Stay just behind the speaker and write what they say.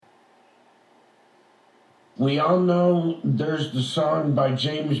We all know there's the song by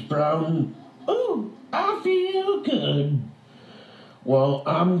James Brown, Ooh, I Feel Good. Well,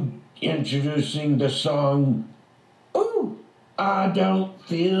 I'm introducing the song, Ooh, I Don't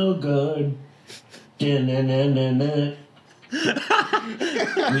Feel Good. Da-na-na-na-na.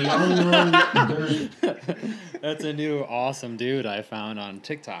 We all know there's... That's a new awesome dude I found on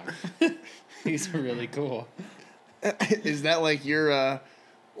TikTok. He's really cool. Is that like your,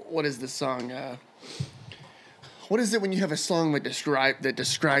 what is the song? What is it when you have a song that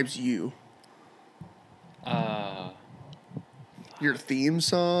describes you? Your theme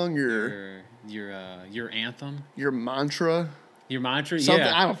song, your anthem, your mantra. Your mantra, something,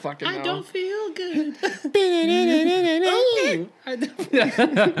 yeah. I don't fucking know. I don't feel good.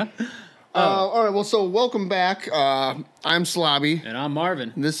 All right, well, so welcome back. I'm Slobby. And I'm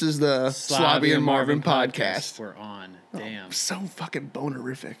Marvin. This is the Slobby and Marvin podcast. We're on. Damn. So fucking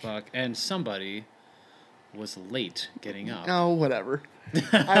bonerific. Fuck. And somebody was late getting up. Oh, whatever.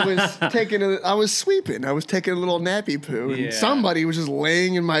 I was sweeping. I was taking a little nappy poo, and somebody was just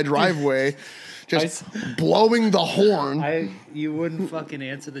laying in my driveway, just blowing the horn. You wouldn't fucking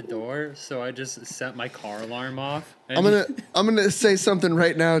answer the door, so I just set my car alarm off. I'm gonna say something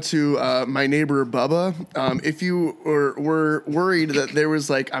right now to my neighbor Bubba. If you were worried that there was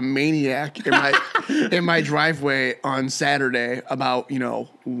like a maniac in my driveway on Saturday about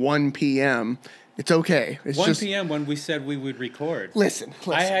 1 p.m. It's okay. It's 1 p.m. when we said we would record. Listen.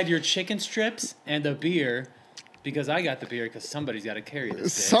 I had your chicken strips and a beer because I got the beer because somebody's got to carry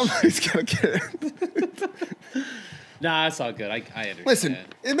this bitch. Somebody's got to carry it. Nah, it's all good. I understand. Listen,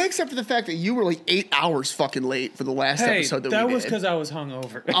 it makes up for the fact that you were like 8 hours fucking late for the last episode that we did. That was because I was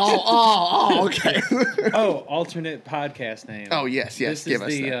hungover. Oh, okay. Alternate podcast name. Oh, yes. This give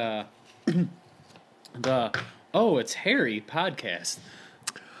is us the It's Harry podcast.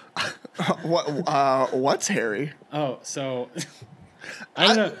 What's Harry? Oh, so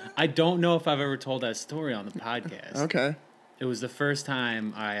I don't know if I've ever told that story on the podcast. Okay. It was the first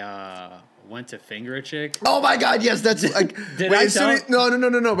time I went to finger a chick. Oh my God! Yes, that's like.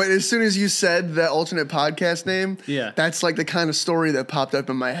 No. But as soon as you said that alternate podcast name, that's like the kind of story that popped up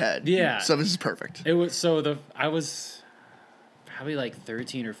in my head. Yeah. So this is perfect. It was I was probably like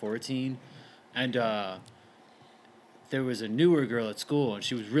 13 or 14, and there was a newer girl at school, and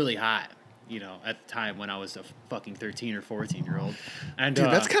she was really hot. At the time when I was a fucking 13 or 14-year-old. And dude,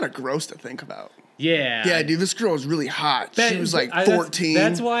 that's kind of gross to think about. Yeah. Yeah, dude, this girl was really hot. She was like 14.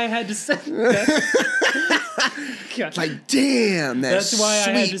 That's why I had to say like, damn, that's why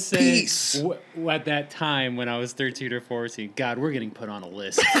I had to say piece. At that time when I was 13 or 14. God, we're getting put on a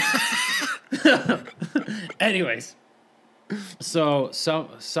list. Anyways. So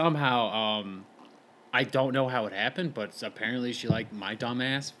somehow I don't know how it happened, but apparently she liked my dumb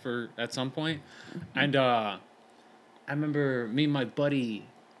ass at some point. And I remember me and my buddy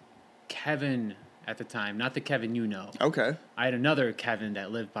Kevin at the time, not the Kevin you know. Okay. I had another Kevin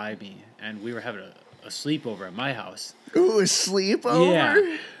that lived by me, and we were having a sleepover at my house. Ooh, a sleepover?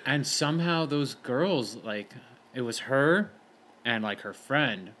 Yeah. And somehow those girls, like, it was her and, like, her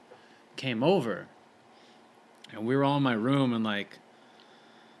friend came over. And we were all in my room, and, like,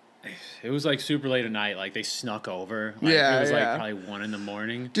 it was like super late at night. Like they snuck over. Like, it was like probably 1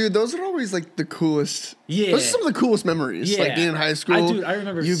 a.m. Dude, those are always like the coolest. Yeah, those are some of the coolest memories. Yeah. Like being in high school. I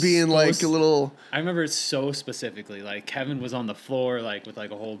remember you being like a little. I remember it so specifically. Like Kevin was on the floor, like with like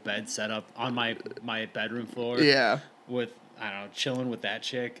a whole bed set up on my bedroom floor. Yeah. With chilling with that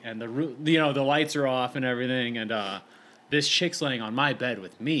chick, and the lights are off and everything, and this chick's laying on my bed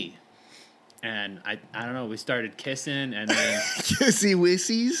with me. And I don't know, we started kissing, and then kissy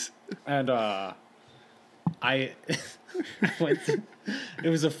wissies. And I went it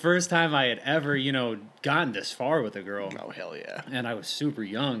was the first time I had ever, gotten this far with a girl. Oh, hell yeah. And I was super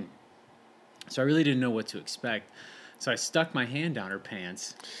young. So I really didn't know what to expect. So I stuck my hand down her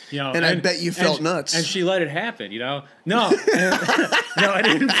pants. And I bet you felt nuts. And she let it happen, No. No, I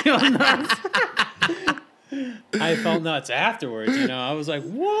didn't feel nuts. I felt nuts afterwards, I was like,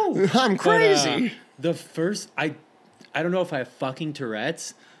 whoa. I'm crazy. But, I don't know if I have fucking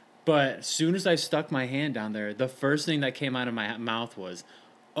Tourette's, but as soon as I stuck my hand down there, the first thing that came out of my mouth was,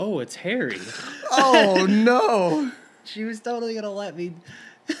 oh, it's Harry. Oh, no. She was totally going to let me,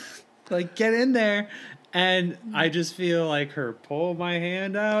 get in there. And I just feel like her pull my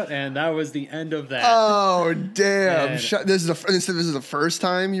hand out, and that was the end of that. Oh, damn. This is the first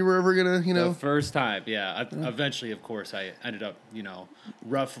time you were ever going to, The first time, yeah. Eventually, of course, I ended up,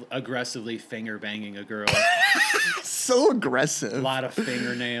 aggressively finger banging a girl. So aggressive. A lot of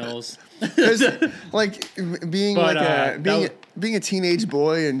fingernails. Like being being a teenage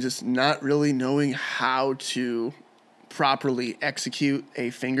boy and just not really knowing how to properly execute a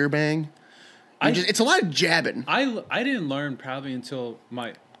finger bang. It's a lot of jabbing. I didn't learn probably until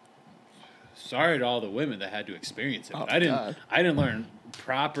my. Sorry to all the women that had to experience it. But I didn't learn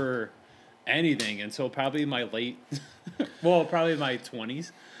proper anything until probably my late, probably my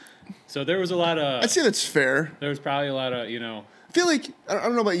 20s. So there was a lot of. I'd say that's fair. There was probably a lot of I feel like I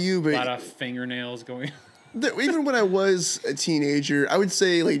don't know about you, but a lot of fingernails going. Even when I was a teenager, I would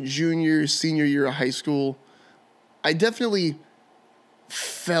say like junior, senior year of high school, I definitely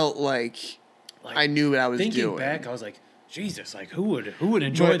felt like I knew what I was doing. Thinking back, I was like, Jesus, like who would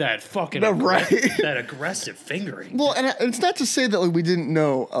enjoy that fucking that aggressive fingering? Well, and it's not to say that like we didn't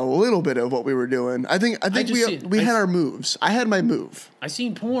know a little bit of what we were doing. I think we had our moves. I had my move. I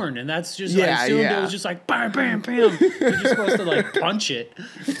seen porn, and that's just I assumed it was just like bam, bam, bam. You're just supposed to like punch it.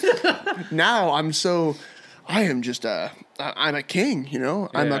 Now I am just I'm a king, you know?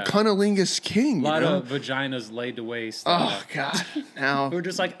 I'm a cunnilingus king. A lot of vaginas laid to waste. Oh, God. Now we're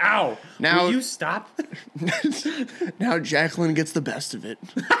just like, ow. Now, will you stop? Now Jacqueline gets the best of it.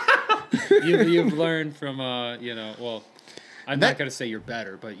 You've learned from, I'm not going to say you're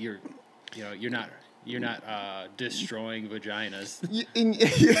better, but you're not destroying vaginas. And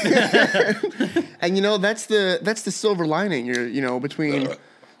that's the silver lining. You're between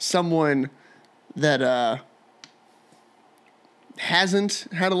someone that hasn't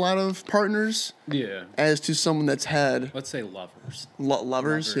had a lot of partners, as to someone that's had, let's say, lovers.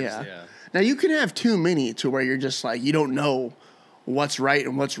 Lovers, yeah. Now you can have too many to where you're just like you don't know what's right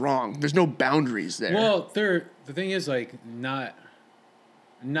and what's wrong. There's no boundaries there. Well, the thing is like not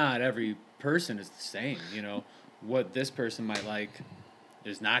every person is the same. What this person might like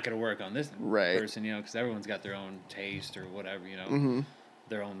is not going to work on this person. Because everyone's got their own taste or whatever.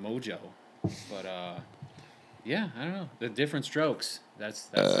 Their own mojo. But yeah, I don't know. The different strokes.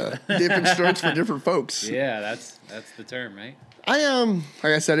 That's different strokes for different folks. Yeah, that's the term, right?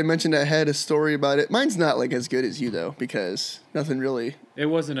 Like I said, I mentioned I had a story about it. Mine's not like as good as you though, because nothing really. It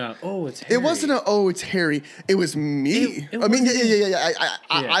wasn't it's hairy. It wasn't it's hairy. It was me. I mean, yeah.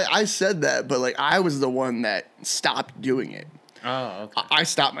 I said that, but like I was the one that stopped doing it. Oh, okay. I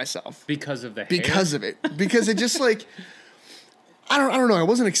stopped myself because of the hair? Because of it. Because it just like. I don't know. I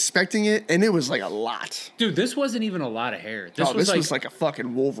wasn't expecting it, and it was like a lot. Dude, this wasn't even a lot of hair. This was like a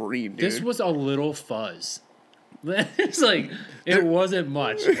fucking Wolverine, dude. This was a little fuzz. It's like, it wasn't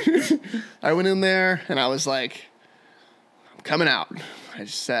much. I went in there, and I was like, I'm coming out. I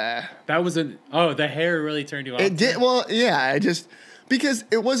just, that wasn't, the hair really turned you off? It did, well, yeah, because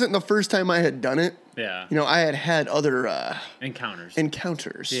it wasn't the first time I had done it. Yeah. I had other encounters.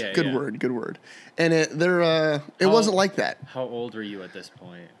 Yeah, good word. And it wasn't like that. How old were you at this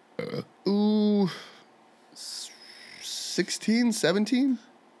point? 16, 17?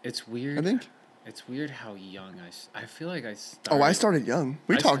 It's weird. I think. It's weird how young I feel like I started. Oh, I started young.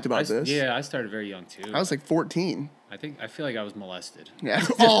 We talked about this. Yeah, I started very young too. I was like 14. I feel like I was molested. Yeah.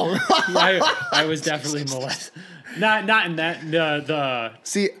 I was definitely molested. Not in that the.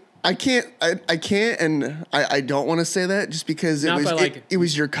 See, I can't, and I don't want to say that just because it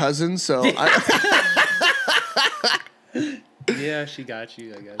was your cousin, so. Yeah, she got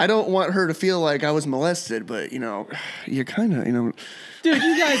you, I guess. I don't want her to feel like I was molested, but, you're kind of, Dude,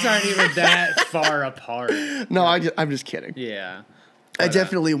 you guys aren't even that far apart. No, I'm just kidding. Yeah. But, I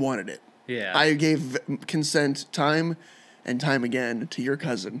definitely wanted it. Yeah. I gave consent time and time again to your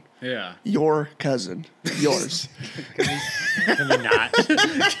cousin. Yeah. Your cousin. Yours. Can we not?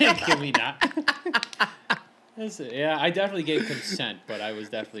 Can we not? Yeah, I definitely gave consent, but I was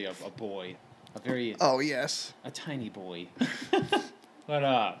definitely a boy. Oh, yes. A tiny boy.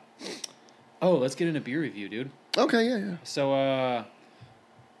 But, let's get into beer review, dude. Okay, yeah. So, I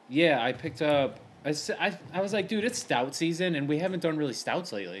picked up, I was like, dude, it's stout season, and we haven't done really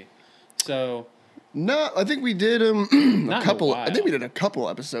stouts lately. So. No, I think we did a couple. I think we did a couple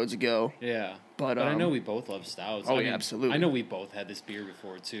episodes ago. Yeah. But I know we both love stouts. Oh, yeah, absolutely. I know we both had this beer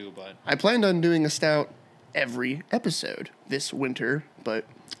before, too, but. I planned on doing a stout every episode this winter, but.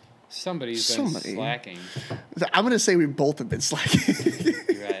 Somebody's been slacking. I'm going to say we both have been slacking.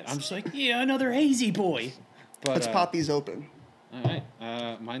 You're right. I'm just like, yeah, another hazy boy. But, let's pop these open. All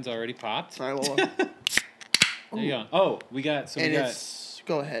right. Mine's already popped. All right, well. There you go. Oh, we got.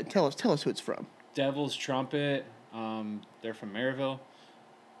 Go ahead. Tell us who it's from. Devil's Trumpet. They're from Maryville.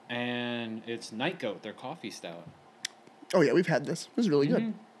 And it's Night Goat, their coffee stout. Oh, yeah, we've had this. This is really good.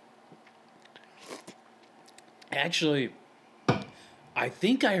 Mm-hmm. Actually, I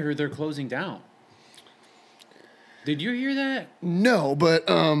think I heard they're closing down. Did you hear that? No, but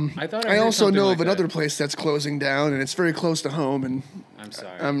I thought I heard also something know like of another that. place that's closing down, and it's very close to home. And I'm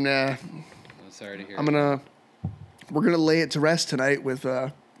sorry. I'm sorry to hear. we're gonna lay it to rest tonight with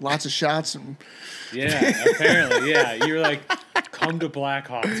lots of shots and Yeah, apparently, yeah. You were like, come to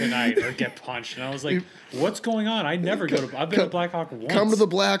Blackhawk tonight or get punched. And I was like, what's going on? I never go to. I've been to Blackhawk once. come to the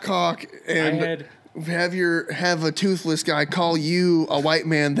Blackhawk and have a toothless guy call you a white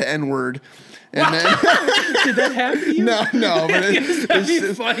man the N-word. And then Did that happen to you? no, but That'd be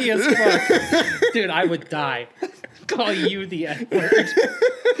funny as fuck. Dude, I would die. Call you the N-word.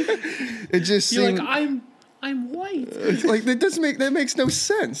 it just You're seemed like, I'm white. like that makes no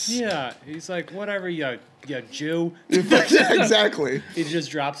sense. Yeah. He's like, whatever, you Jew. Exactly. He just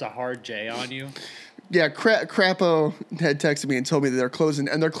drops a hard J on you. Yeah, Crapo had texted me and told me that they're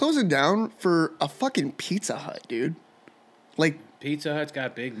closing down for a fucking Pizza Hut, dude. Like, Pizza Hut's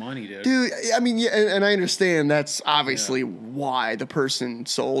got big money, dude. dude, I mean, yeah, and I understand that's obviously why the person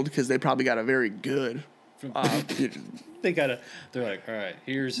sold, because they probably got a very good. They're like, all right,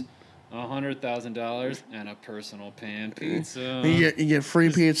 here's $100,000 and a personal pan pizza. You get free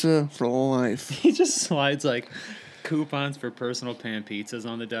pizza for life. He just slides like coupons for personal pan pizzas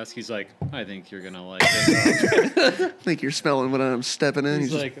on the desk. He's like, I think you're gonna like it. I think you're smelling what I'm stepping in.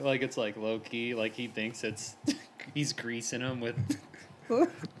 He's like it's like low key, like he thinks it's he's greasing them with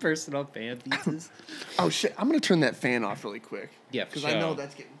personal pan pizzas. Oh shit! I'm gonna turn that fan off really quick. Yeah, because I know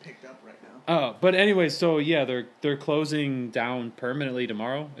that's getting picked up right now. Oh, but anyway, so yeah, they're closing down permanently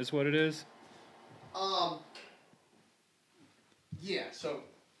tomorrow, is what it is. Yeah. So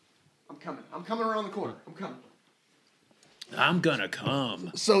I'm coming around the corner. I'm coming. I'm gonna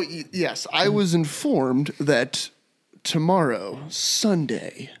come. So yes, I was informed that tomorrow,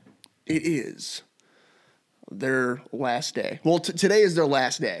 Sunday, it is their last day. Well, today is their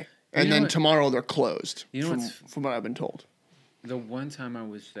last day, and know then what? tomorrow they're closed. You know from what I've been told. The one time I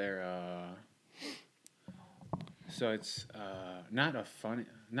was there, so it's not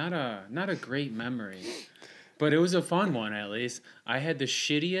a great memory, but it was a fun one at least. I had the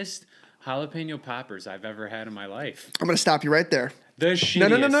shittiest jalapeno poppers I've ever had in my life. I'm gonna stop you right there. The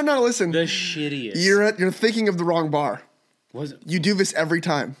shittiest. No. Listen, The shittiest. you're thinking of the wrong bar. Was it? You do this every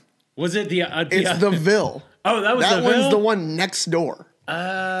time. Was it the? It's the Ville. Oh, that was that the one's Ville? the one next door.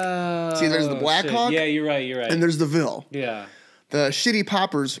 Oh. See, there's the Blackhawk. Yeah, you're right. And there's the Ville. Yeah. The shitty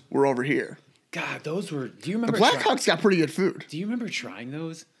poppers were over here. God, those were. Do you The remember? Blackhawks got pretty good food. Do you remember trying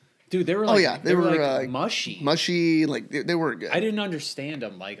those? Dude, they were like. Oh yeah, they were like mushy. Mushy, like they were good. I didn't understand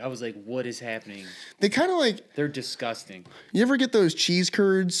them. Like I was like, what is happening? They kind of like. They're disgusting. You ever get those cheese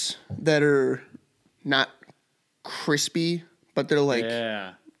curds that are not crispy, but they're like.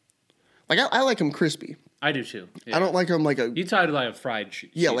 Yeah. Like I like them crispy. I do too. Yeah. I don't like them like a. You tried like a fried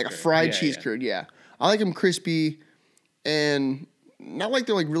cheese. Yeah, like a fried Yeah, cheese yeah. curd. Yeah, I like them crispy, and not like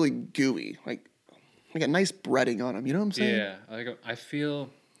they're like really gooey. Like a nice breading on them. You know what I'm saying? Yeah, like I feel.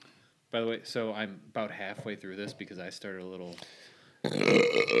 By the way, so I'm about halfway through this because I started a little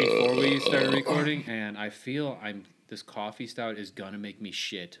before we started recording, and I feel this coffee stout is gonna make me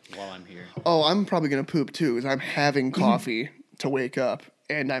shit while I'm here. Oh, I'm probably gonna poop too, because I'm having coffee to wake up,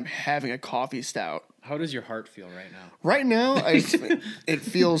 and I'm having a coffee stout. How does your heart feel right now? Right now, it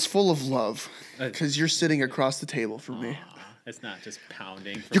feels full of love, because you're sitting across the table from me. It's not just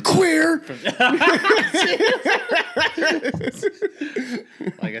pounding. You're queer.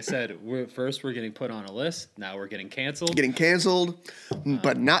 Like I said, we're getting put on a list. Now we're getting canceled. Getting canceled,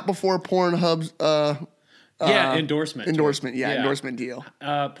 but not before Pornhub's endorsement. endorsement deal.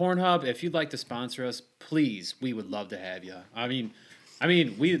 Pornhub, if you'd like to sponsor us, please, we would love to have you.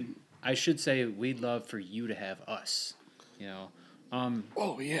 I should say we'd love for you to have us. You know.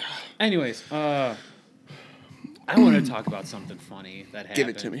 Oh yeah. Anyways, I want to talk about something funny that happened. Give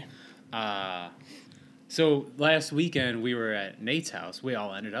it to me. So last weekend we were at Nate's house. We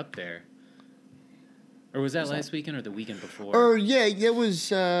all ended up there. Or was that last weekend or the weekend before? Oh yeah, it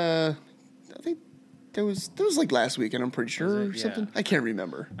was. I think that was like last weekend. I'm pretty sure or Yeah. something. I can't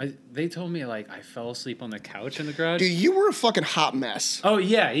remember. They told me like I fell asleep on the couch in the garage. Dude, you were a fucking hot mess. Oh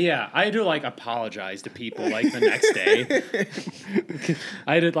yeah. I had to like apologize to people like the next day.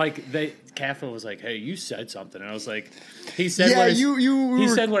 I had to like Kaffa was like, "Hey, you said something," and I was like, "He said Yeah, what you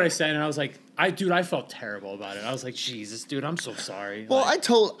said what I said," and I was like, I felt terrible about it. I was like, Jesus, dude, I'm so sorry. Well, like,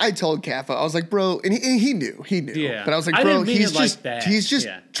 I told Kaffa, I was like, bro, and he knew. Yeah. But I was like, I bro, didn't mean he's it like just that. he's just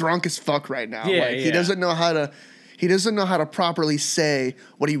Yeah. drunk as fuck right now. Yeah, like yeah. he doesn't know how to properly say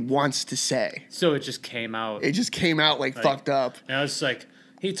what he wants to say. so it just came out. It just came out like fucked up. And I was just like,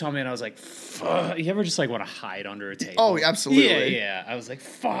 he told me, and I was like, fuck. You ever just like want to hide under a table? Oh, absolutely. Yeah. I was like,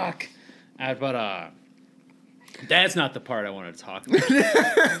 fuck. That's not the part I wanted to talk about.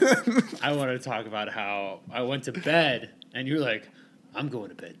 I wanted to talk about how I went to bed and you were like, I'm going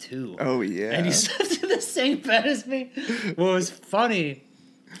to bed too. Oh, yeah. And you slept in the same bed as me. What was funny,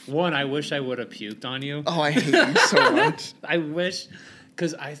 one, I wish I would have puked on you. Oh, I hate you so much. I wish,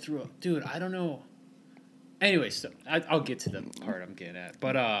 because I threw up. Dude, I don't know. Anyway, so I'll get to the part I'm getting at.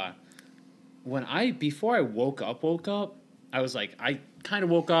 But before I woke up, I was like, I kind of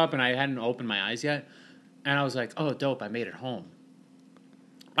woke up and I hadn't opened my eyes yet. And I was like, oh, dope, I made it home.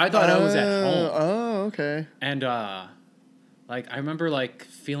 I thought I was at home. Oh, okay. And, like, I remember, like,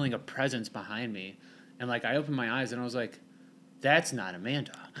 feeling a presence behind me. And, like, I opened my eyes and I was like, that's not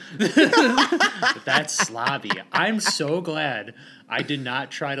Amanda. That's Slobby. I'm so glad I did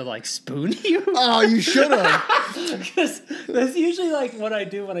not try to, like, spoon you. Oh, you should have. Because that's usually, like, what I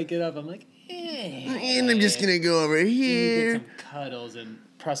do when I get up. I'm like, And I'm just going to go over here. Get some cuddles and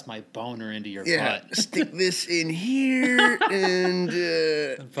press my boner into your Yeah, butt. stick this in here and...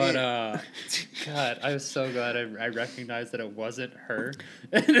 But, God, I was so glad I recognized that it wasn't her.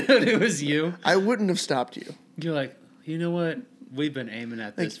 And it was you. I wouldn't have stopped you. You're like, you know what? We've been aiming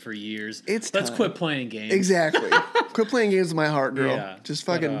at this for years. Let's time. quit playing games. Exactly. Quit playing games with my heart, girl. Yeah, Just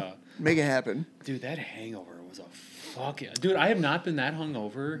fucking make it happen. Dude, that hangover was a fucking... Dude, I have not been that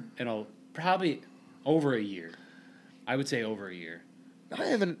hungover in probably over a year. I would say over a year. I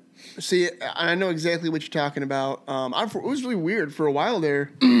haven't... See, I know exactly what you're talking about. It was really weird for a while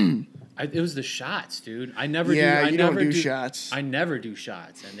there. It was the shots, dude. I never do... Yeah, you don't do shots. I never do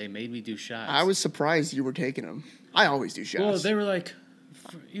shots, and they made me do shots. I was surprised you were taking them. I always do shots. Well, they were like,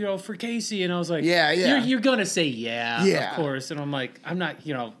 for Casey, and I was like, yeah. You're going to say yeah, of course. And I'm like, I'm not,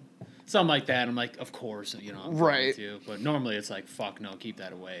 something like that. I'm like, of course, I'm right. going to. But normally it's like, fuck no, keep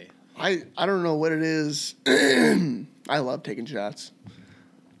that away. I don't know what it is. I love taking shots.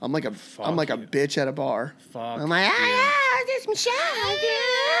 I'm like a bitch at a bar. Fuck. I'm like, there's some shots.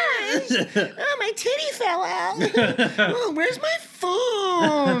 Oh, my titty fell out. Oh, where's my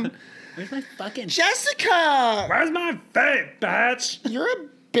phone? Where's my fucking... Jessica! Where's my vape, bitch? You're a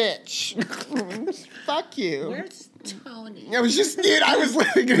bitch. Fuck you. Where's Tony? I was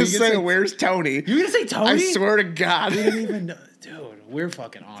literally going to say, where's Tony? You were going to say Tony? I swear to God. We didn't even know. Dude, we're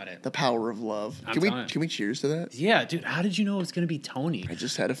fucking on it. The power of love. Can we cheers to that? Yeah, dude, how did you know it was going to be Tony? I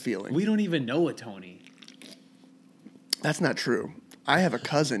just had a feeling. We don't even know a Tony. That's not true. I have a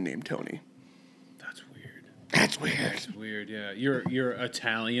cousin named Tony. That's weird, yeah. Your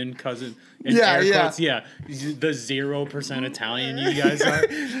Italian cousin. Yeah. Yeah. The 0% Italian you guys are.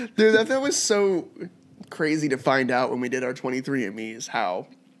 Dude, that was so crazy to find out when we did our 23andMe's how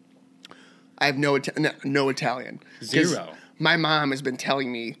I have no Italian. Zero. My mom has been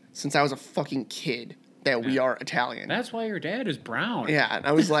telling me since I was a fucking kid that we are Italian. That's why your dad is brown. Yeah, and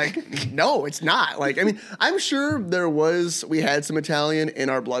I was like, no, it's not. Like, I mean, I'm sure we had some Italian in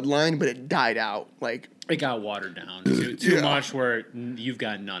our bloodline, but it died out. Like, it got watered down too much where you've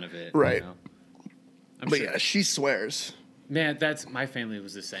got none of it. Right. But sure. Yeah, she swears. Man, my family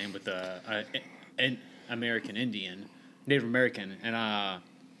was the same with an American Indian, Native American, and I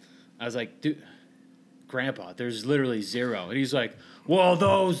was like, dude, Grandpa, there's literally zero, and he's like, well,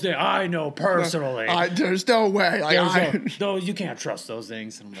 those I know personally. There's no way. Those you can't trust those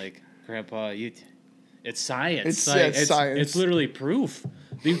things. And I'm like, Grandpa, it's science. It's science. It's literally proof.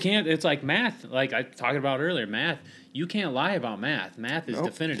 You can't. It's like math. Like I talked about earlier, math. You can't lie about math. Math is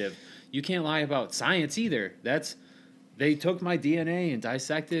definitive. You can't lie about science either. They took my DNA and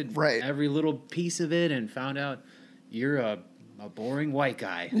dissected every little piece of it and found out you're a boring white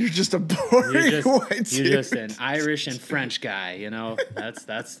guy. You're just a boring white dude. You're just an Irish and French guy,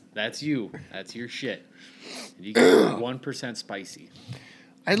 That's you. That's your shit. You get 1% spicy.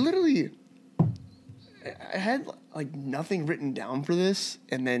 I had like nothing written down for this,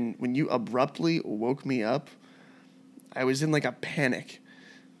 and then when you abruptly woke me up, I was in like a panic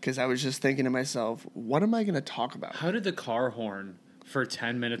because I was just thinking to myself, what am I going to talk about? How did the car horn for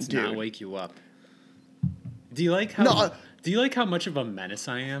 10 minutes not wake you up? Do you like how Do you like how much of a menace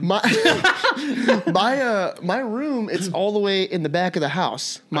I am? My room, it's all the way in the back of the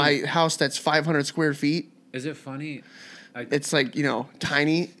house. My house that's 500 square feet. Is it funny? It's like,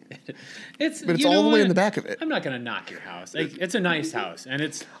 tiny. It's all the way in the back of it. I'm not gonna knock your house. It's a nice house, and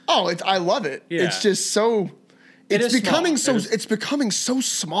it's. I love it. Yeah. It's just so. It's becoming small. It's becoming so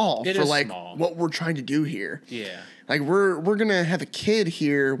small for like small. what we're trying to do here. Yeah. Like we're gonna have a kid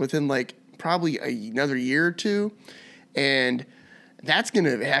here within like probably another year or two, and that's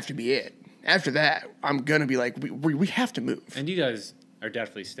gonna have to be it. After that, I'm gonna be like, we have to move. And you guys are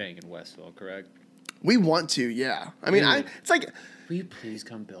definitely staying in Westville, correct? We want to, yeah. I mean, Dude. it's like, Will you please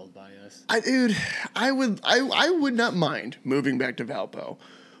come build by us? dude, I would not mind moving back to Valpo.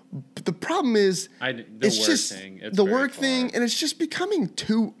 But the problem is, It's the very work far. thing, and it's just becoming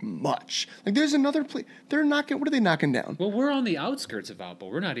too much. Like, there's another place. They're knocking. What are they knocking down? Well, we're on the outskirts of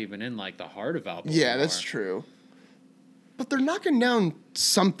Valpo. We're not even in like the heart of Valpo. Yeah, anymore. that's true. But they're knocking down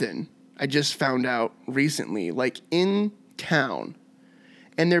something. I just found out recently, like in town,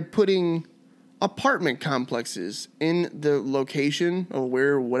 and they're putting apartment complexes in the location of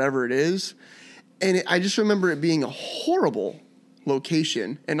whatever it is, and I just remember it being a horrible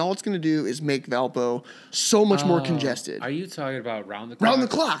location, and all it's going to do is make Valpo so much more congested. Are you talking about Round the Clock? Round the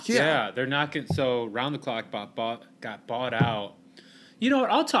Clock, yeah. Yeah, they're not getting so Round the Clock got bought out. You know what?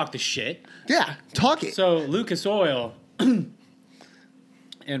 I'll talk the shit. Yeah, talk it. So Lucas Oil in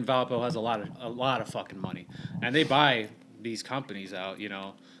Valpo has a lot of fucking money, and they buy these companies out. You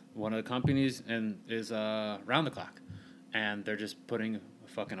know, one of the companies is Round the Clock, and they're just putting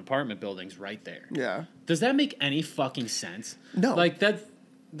fucking apartment buildings right there. Yeah. Does that make any fucking sense? No. Like that.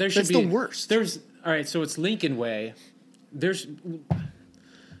 There should That's be the worst. There's all right. So it's Lincoln Way.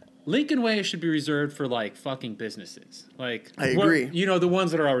 Lincoln Way should be reserved for like fucking businesses. Like I agree. You know, the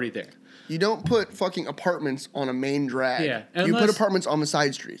ones that are already there. You don't put fucking apartments on a main drag. Yeah, You put unless- apartments on the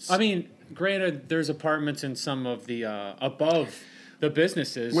side streets. I mean, granted, there's apartments in some of the above the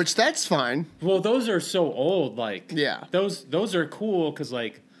businesses. Which that's fine. Well, those are so old. Like, Yeah. those are cool because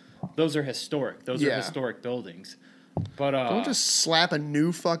like those are historic. Those are Yeah. historic buildings. But Don't just slap a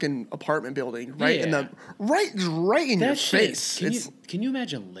new fucking apartment building right in Yeah. the right in your that shit. face. Can you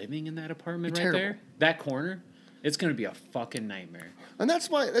imagine living in that apartment right terrible. there? That corner. It's gonna be a fucking nightmare. And that's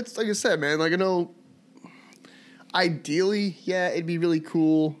why, that's like I said, man. Like, I know, ideally, yeah, it'd be really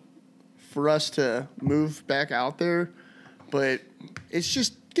cool for us to move back out there, but it's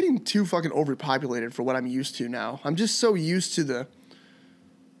just getting too fucking overpopulated for what I'm used to now. I'm just so used to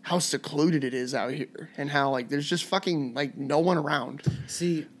how secluded it is out here, and how like there's just fucking like no one around.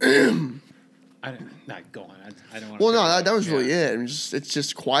 See, not going. I don't want. Well, no, that was really it. It's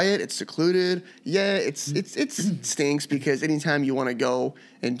just quiet. It's secluded. Yeah, it stinks because anytime you want to go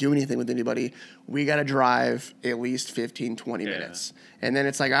and do anything with anybody, we got to drive at least 15, 20 minutes. And then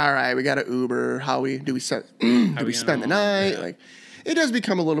it's like, all right, we got to Uber. Do we spend the night? Yeah. Like, it does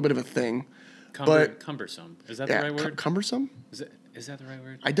become a little bit of a thing. But cumbersome. Is that the right word? Cumbersome? Is that the right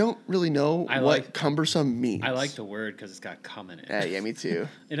word? I don't really know what cumbersome means. I like the word because it's got cum in it. Yeah, me too.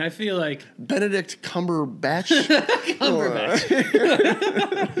 And I feel like Benedict Cumberbatch.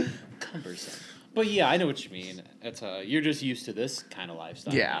 cumbersome. But yeah, I know what you mean. It's you're just used to this kind of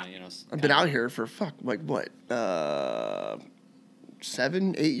lifestyle. Yeah. Now, you know, I've been out here for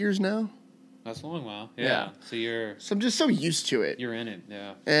 7, 8 years now. That's a long while. Yeah. So So I'm just so used to it. you're in it.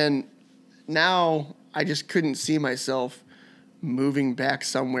 Yeah. And now I just couldn't see myself moving back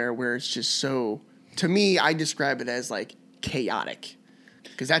somewhere where it's just so, to me, I describe it as like chaotic,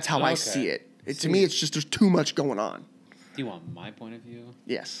 because that's how I Okay. see it. To me, it's just, there's too much going on. Do you want my point of view?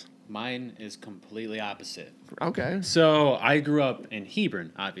 Yes. Mine is completely opposite. Okay. So I grew up in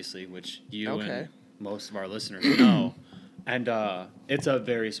Hebron, obviously, which you Okay. and most of our listeners know, and it's a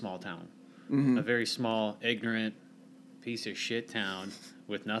very small town, a very small, ignorant piece of shit town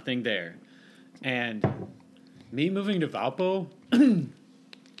with nothing there, and me moving to Valpo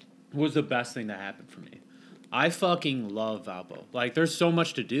was the best thing that happened for me. I fucking love Valpo. Like, there's so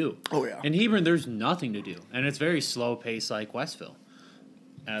much to do. Oh, yeah. In Hebron, there's nothing to do, and it's very slow paced like Westville.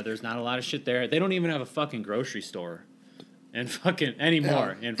 There's not a lot of shit there. They don't even have a fucking grocery store, and fucking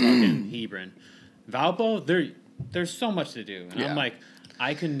anymore in fucking Hebron. Valpo, there's so much to do, and Yeah. I'm like,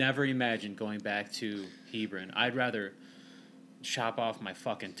 I could never imagine going back to Hebron. I'd rather chop off my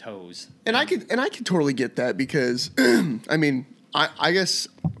fucking toes. And I could totally get that, because I mean, I guess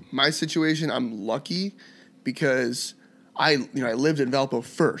my situation, I'm lucky because I lived in Valpo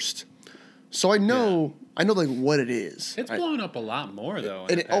first, so I know like what it is. It's blown up a lot more though.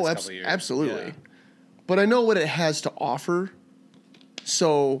 In And the past couple of years. absolutely. Yeah. But I know what it has to offer.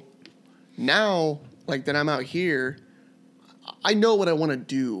 So now, like, that I'm out here, I know what I want to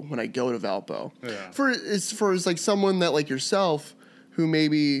do when I go to Valpo. Yeah. For like someone that like yourself, who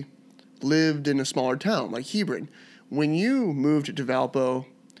maybe lived in a smaller town like Hebron, when you moved to Valpo,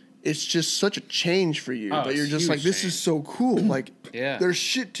 it's just such a change for you. Oh, But you're it's just huge like, this is change. so cool. Like, Yeah. there's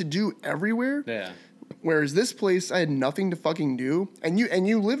shit to do everywhere. Yeah. Whereas this place, I had nothing to fucking do. And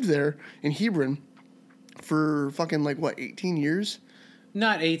you lived there in Hebron for fucking, like, what, 18 years?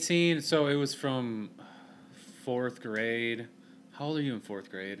 Not 18, so it was from 4th grade. How old are you in 4th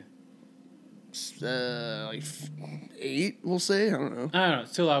grade? like 8, we'll say. I don't know. I don't know.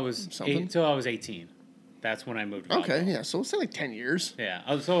 Till I was Something? till I was 18. That's when I moved. To Okay, Valpo. yeah. So we'll say like 10 years.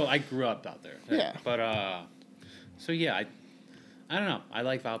 Yeah. So I grew up out there. Yeah. But so yeah, I don't know. I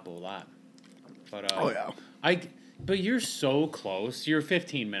like Valpo a lot. But Oh yeah. But you're so close. You're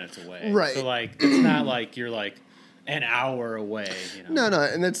 15 minutes away. Right. So like, it's not like you're like an hour away. You know. No,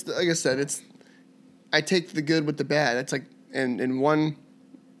 and that's like I said. It's I take the good with the bad. It's like in one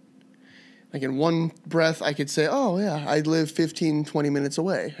breath, I could say, oh yeah, I live 15, 20 minutes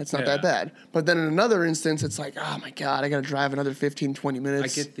away. That's not that Yeah. bad. But then in another instance, it's like, oh my god, I got to drive another 15, 20 I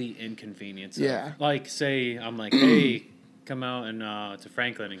minutes. get the inconvenience. Yeah. Of, like, say I'm like, hey, come out and to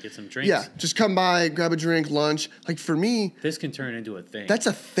Franklin and get some drinks. Yeah, just come by, grab a drink, lunch. Like for me, This can turn into a thing. that's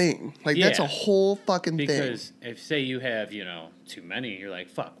a thing. Like that's Yeah. a whole fucking thing. because if say you have too many, you're like,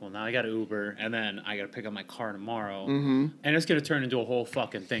 fuck. Well, now I got to Uber and then I got to pick up my car tomorrow, and it's gonna turn into a whole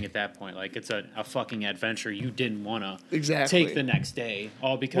fucking thing at that point. Like it's a fucking adventure you didn't wanna Exactly. take the next day,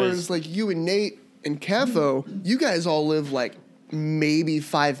 all because Whereas like you and Nate and Cafo, you guys all live like maybe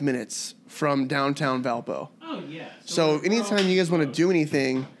 5 minutes from downtown Valpo. oh yeah. So anytime you guys want to do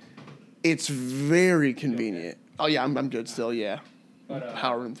anything, it's very convenient. Oh yeah, I'm good still. Yeah, But,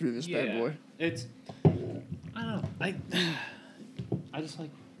 powering through this bad boy. It's I don't know. I just like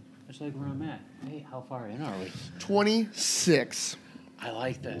where I'm at. Hey, how far in are we? 26. I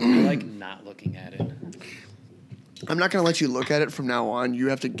like that. I like not looking at it. I'm not gonna let you look at it from now on. You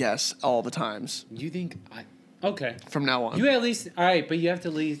have to guess all the times You think I okay. from now on. You at least all right, but you have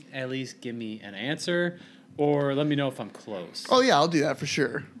to at least give me an answer or let me know if I'm close. Oh yeah, I'll do that for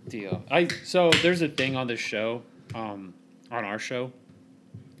sure. Deal. So there's a thing on this show, on our show.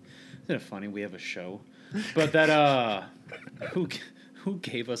 Isn't it funny we have a show? But that who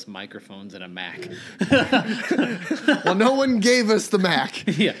gave us microphones and a Mac? Well, no one gave us the Mac.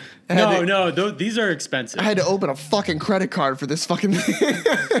 Yeah. These are expensive. I had to open a fucking credit card for this fucking thing.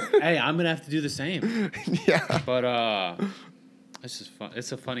 Hey, I'm gonna have to do the same. Yeah. But it's just fun.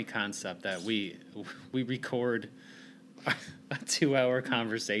 It's a funny concept that we record a 2-hour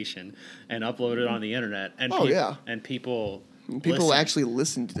conversation and upload it on the internet, and Oh, yeah. and people People listen. actually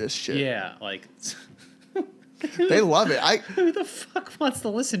listen to this shit. Yeah, like They love it. who the fuck wants to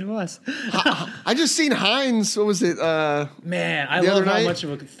listen to us? I just seen Heinz. What was it? Man, I The love other how night- much of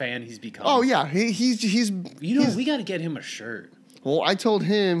a fan he's become. Oh yeah, he's We got to get him a shirt. well. I told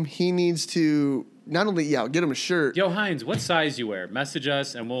him he needs to not only get him a shirt. Yo, Heinz, what size you wear? Message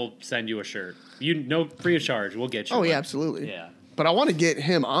us and we'll send you a shirt. Free of charge. We'll get you. Oh one. yeah, absolutely. Yeah. But I want to get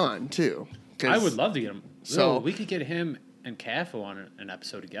him on too. 'Cause I would love to get him. So- So we could get him and Cafo on an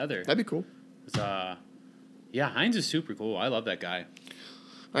episode together. That'd be cool. 'Cause, yeah, Heinz is super cool. I love that guy. All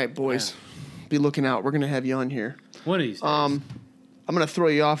right, boys, be looking out. We're gonna have you on here. One of these days. I'm gonna throw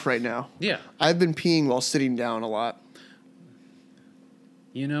you off right now. Yeah. I've been peeing while sitting down a lot.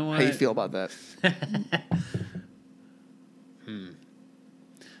 You know what? How you feel about that?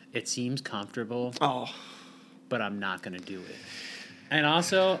 It seems comfortable, Oh, but I'm not going to do it. And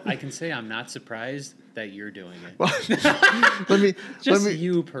also, I can say I'm not surprised that you're doing it. let me Just let me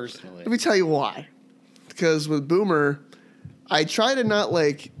you personally. let me tell you why. Because with Boomer, I try to not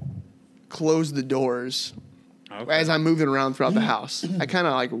like close the doors Okay. as I'm moving around throughout the house. I kind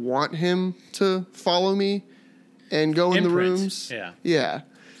of like want him to follow me and go in the Imprint. rooms. Yeah. Yeah.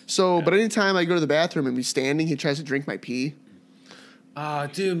 So, but anytime I go to the bathroom and be standing, he tries to drink my pee.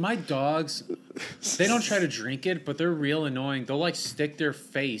 Dude, my dogs, they don't try to drink it, but they're real annoying. They'll like stick their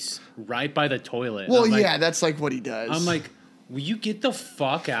face right by the toilet. Well, I'm like- yeah, that's like what he does. I'm like, will you get the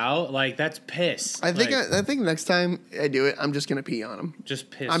fuck out? Like, that's piss. I think Like, I think next time I do it, I'm just gonna pee on him. just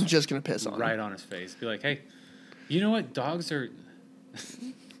piss. I'm just gonna piss on right him. on his face. Be like, hey, you know what? Dogs are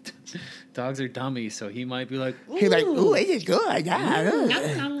dogs are dummies, so he might be like, He's like, "Ooh, it is good.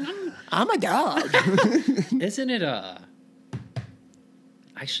 Yeah, I'm a dog." isn't it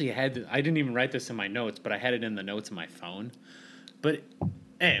Actually, I didn't even write this in my notes, but I had it in the notes on my phone. But,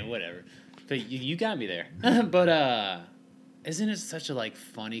 whatever. But you got me there. But isn't it such a like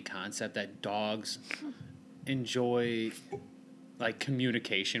funny concept that dogs enjoy like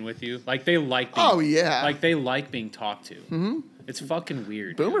communication with you? Like they like. Being, Oh, yeah. Like they like being talked to. Mm-hmm. It's fucking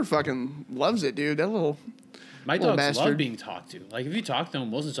weird. Boomer dude. fucking loves it, dude. That little. My little dogs love bastard. being talked to. Like if you talk to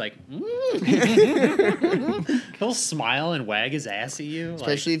him, Wilson's like, he'll smile and wag his ass at you.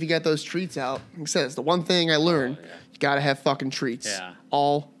 Especially if you got those treats out. Like I said, it's the one thing I learned. Oh, yeah. You gotta have fucking treats. Yeah.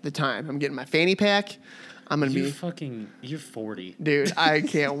 All the time. I'm getting my fanny pack. I'm gonna You're 40. dude, I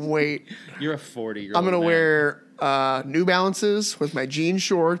can't wait. You're a 40-year-old. I'm gonna man. wear New Balances with my jean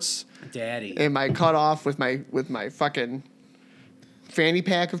shorts Daddy. and my cutoff with my fucking fanny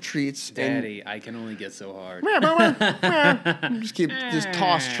pack of treats. Daddy, I can only get so hard. And just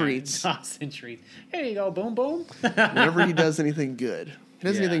toss treats. Tossing treats. Here you go, boom, boom. Whenever he does anything good. He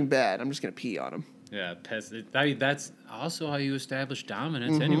does Yeah. anything bad, I'm just going to pee on him. Yeah, that's also how you establish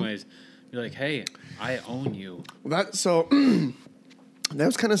dominance, Mm-hmm. anyways. You're like, hey, I own you. That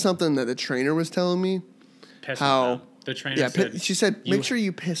was kind of something that the trainer was telling me. Piss How- on them. The trainer said, she said, you- make sure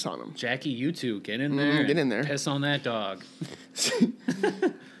you piss on him. Jackie, you two, get in there. get in and there. Piss on that dog.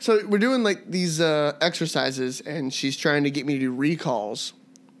 So we're doing like these exercises, and she's trying to get me to do recalls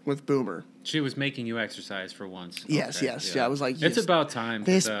with Boomer. She was making you exercise for once. Yes, Okay, yes. Yeah, I was like, it's yes, about time.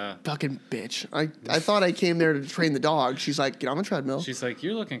 'Cause, This fucking bitch. I thought I came there to train the dog. She's like, get on the treadmill. she's like,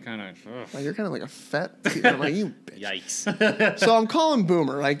 you're looking kind of. Like, you're kind of like a fat. I'm like, you bitch. Yikes. So I'm calling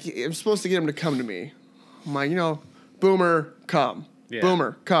Boomer. Like, I'm supposed to get him to come to me. I'm like, Boomer, come. Yeah.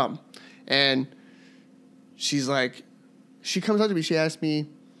 Boomer, come. And she's like, she comes up to me. She asks me,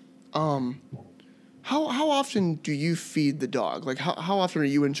 how often do you feed the dog? Like, how often are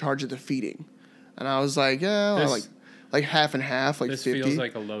you in charge of the feeding? And I was like, yeah, This- like half and half, like This 50. feels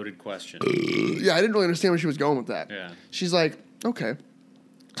like a loaded question. Yeah, I didn't really understand where she was going with that. Yeah. She's like, okay.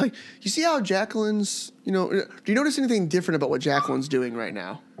 Like, you see how Jacqueline's, do you notice anything different about what Jacqueline's doing right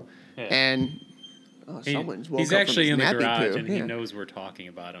now? Yeah. And someone's woke He's up actually in from the his nappy garage poo. and he Yeah. knows we're talking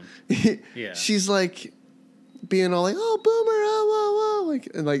about him. Yeah. She's like being all like, oh, Boomer, oh, whoa, whoa, like,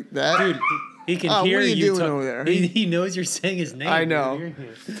 and like that. Dude, he can Oh, hear what are you you doing over there? He knows you're saying his name. I know.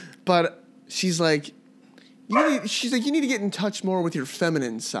 dude. But she's like, you need to get in touch more with your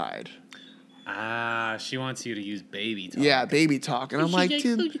feminine side. Ah, she wants you to use baby talk. Yeah, baby talk. And I'm like,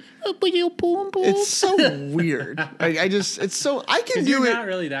 dude, it's so weird. It's so, I can Because do you're it. not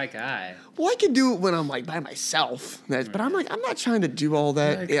really that guy. Well, I can do it when I'm like by myself. But I'm like, I'm not trying to do all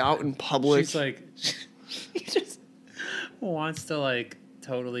that Like, out in public. She's like, she just wants to like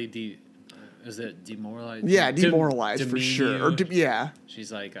totally is it demoralize? yeah, demoralized for demean sure. Or you? yeah,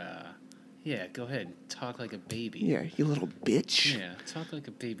 She's like, yeah, go ahead, talk like a baby. yeah, you little bitch. Yeah, talk like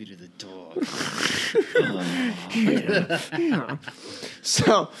a baby to the dog.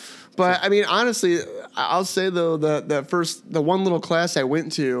 So, but I mean, honestly, I'll say though the one little class I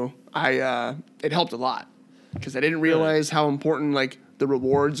went to, it helped a lot because I didn't realize how important like the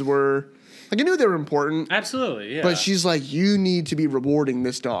rewards were. Like I knew they were important, Absolutely, yeah. but she's like, you need to be rewarding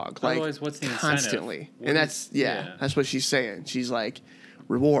this dog like Otherwise, what's the incentive? constantly, What and is- that's what she's saying. She's like,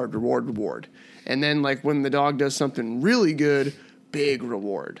 reward, reward, reward, and then like when the dog does something really good, big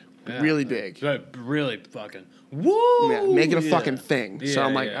reward, Yeah. really big. But really fucking woo. Yeah, make it a Yeah. fucking thing. So Yeah,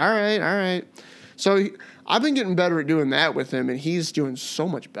 I'm like, yeah. all right. So I've been getting better at doing that with him, and he's doing so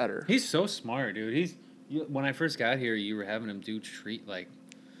much better. He's so smart, dude. When I first got here, you were having him do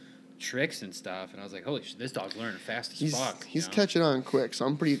tricks and stuff, and I was like, holy shit, this dog's learning fast as fuck. He's you know? catching on quick, so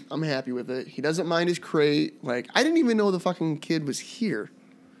I'm happy with it. He doesn't mind his crate. Like I didn't even know the fucking kid was here,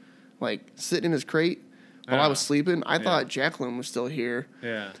 like sitting in his crate while I was sleeping. I thought Jacqueline was still here,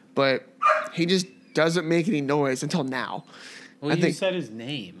 Yeah. but he just doesn't make any noise until now. Well, I you think- said his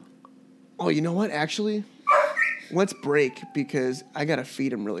name. Oh, you know what? Actually, let's break because I gotta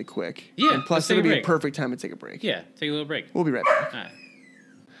feed him really quick. Yeah, and plus let's take it'll a be a break. perfect time to take a break. Yeah, take a little break. We'll be right back. All right.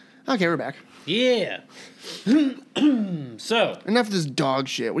 Okay, we're back. Yeah. So, Enough of this dog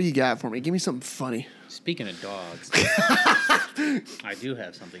shit. What do you got for me? Give me something funny. speaking of dogs, I do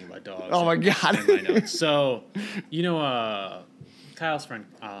have something about dogs. Oh my God. in my notes. So, Kyle's friend,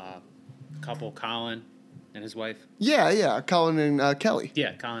 couple, Colin and his wife. Yeah. Colin and Kelly.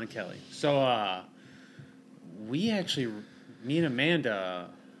 Yeah, Colin and Kelly. So, me and Amanda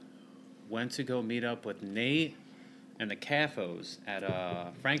went to go meet up with Nate and the Caffos at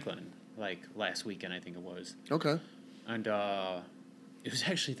Franklin, like last weekend, I think it was. Okay. And it was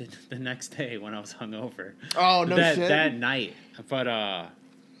actually the next day when I was hungover. Oh, no shit. That night. But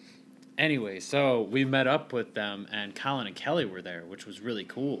anyway, so we met up with them, and Colin and Kelly were there, which was really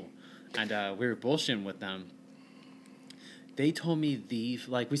cool. And we were bullshitting with them. They told me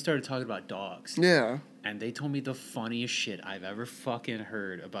we started talking about dogs. Yeah. And they told me the funniest shit I've ever fucking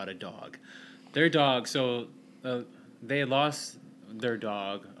heard about a dog. Their dog, so they had lost their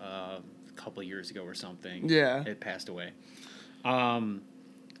dog a couple of years ago or something. Yeah. It passed away. And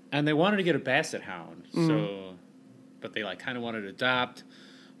they wanted to get a basset hound. Mm-hmm. So, but they kind of wanted to adopt.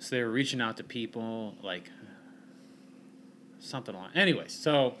 So they were reaching out to people, something along. Anyway,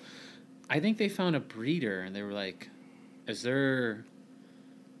 so I think they found a breeder, and they were like,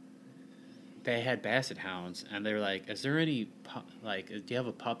 they had basset hounds, and they were like, is there any, do you have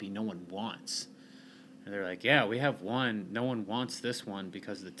a puppy no one wants? And they're like, yeah, we have one. No one wants this one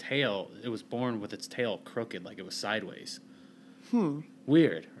because the tail, it was born with its tail crooked, like it was sideways.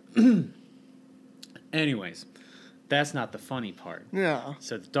 Weird. Anyways, that's not the funny part. Yeah.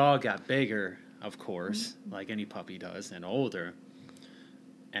 So the dog got bigger, of course, like any puppy does, and older,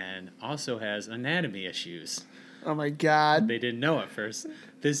 and also has anatomy issues. Oh my God. They didn't know at first.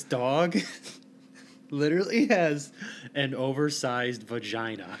 This dog literally has an oversized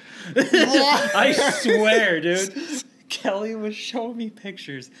vagina. I swear, dude. Kelly was showing me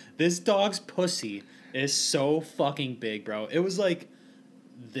pictures. This dog's pussy is so fucking big, bro. It was like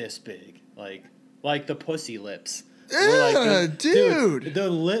this big, like the pussy lips. Dude. The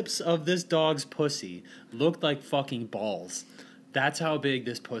lips of this dog's pussy looked like fucking balls. That's how big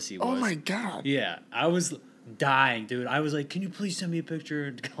this pussy was. Oh my God. Yeah, I was dying, dude. I was like, "Can you please send me a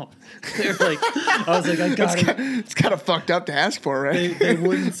picture?" They were like, I was like, "I got it." It's kind of fucked up to ask for, right? They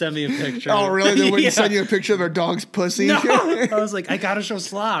wouldn't send me a picture. Oh, really? They wouldn't Yeah. send you a picture of their dog's pussy? No, I was like, I gotta show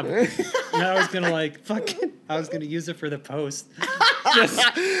slob. And I was gonna I was gonna use it for the post. Just,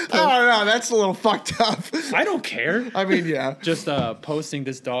 Oh, no, that's a little fucked up. I don't care. I mean, yeah. Just posting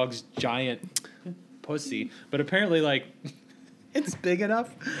this dog's giant pussy, but apparently, like, it's big enough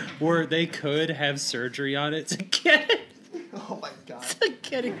where they could have surgery on it to get it, Oh my God. to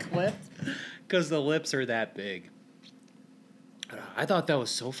get it clipped, because the lips are that big. I thought that was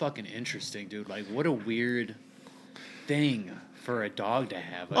so fucking interesting, dude. Like, what a weird thing for a dog to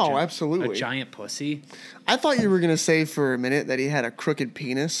have. Oh, absolutely. A giant pussy. I thought you were going to say for a minute that he had a crooked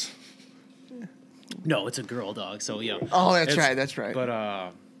penis. No, it's a girl dog, so yeah. Oh, that's right. That's right. But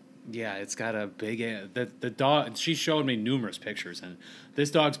yeah, it's got a big. The dog. She showed me numerous pictures, and this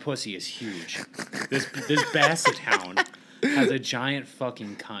dog's pussy is huge. This basset hound has a giant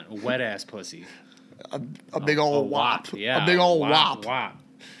fucking cunt, a wet ass pussy, a big old wop. Yeah, A big old wop. Wop.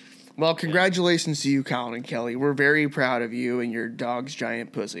 Well, congratulations to you, Colin and Kelly. We're very proud of you and your dog's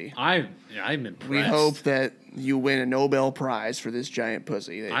giant pussy. I'm impressed. We hope that you win a Nobel Prize for this giant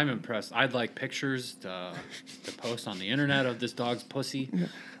pussy. I'm impressed. I'd like pictures to post on the internet of this dog's pussy.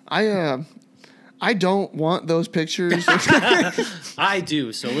 I don't want those pictures. I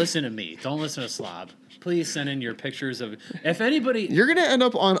do. So listen to me. Don't listen to Slob. Please send in your pictures of if anybody. You're gonna end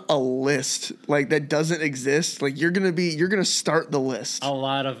up on a list like that doesn't exist. Like you're gonna start the list.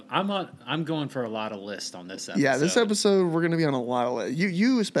 I'm going for a lot of lists on this episode. Yeah, this episode we're gonna be on a lot of lists.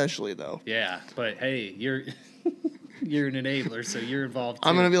 You especially though. Yeah, but hey, you're you're an enabler, so you're involved too.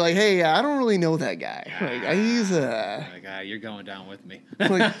 I'm gonna be like, hey, I don't really know that guy. Like he's Like, you're going down with me.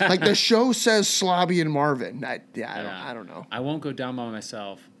 like the show says Slobby and Marvin. I don't know. I won't go down by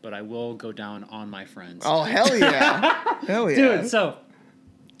myself, but I will go down on my friends. Oh hell yeah, hell yeah, Dude, so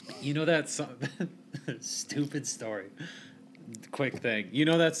you know that song, stupid story. Quick thing. You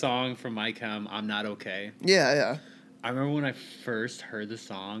know that song from My Chem, I'm Not Okay? yeah. I remember when I first heard the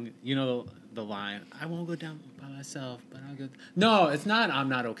song, you know the line, I won't go down by myself, but I'll go. No, it's not I'm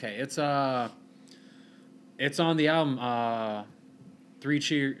Not Okay. It's on the album Three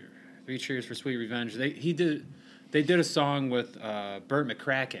Cheers for Sweet Revenge. They did a song with Burt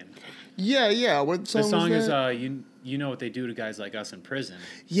McCracken. Yeah. What song? The song was is that? you know what they do to guys like us in prison.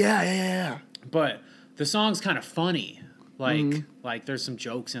 Yeah. But the song's kind of funny. Like there's some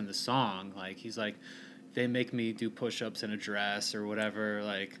jokes in the song. Like he's like, they make me do push-ups in a dress or whatever.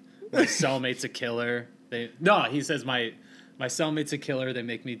 Like my cellmate's a killer. He says my cellmate's a killer. They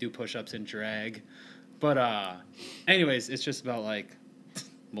make me do push-ups in drag. But anyways, it's just about like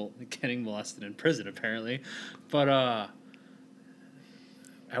getting molested in prison apparently. But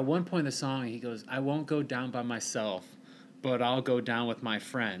at one point in the song he goes, I won't go down by myself, but I'll go down with my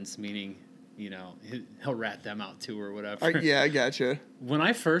friends, meaning, you know, he'll rat them out too or whatever. Yeah, I gotcha. When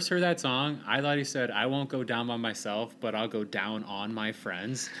I first heard that song, I thought he said, I won't go down by myself, but I'll go down on my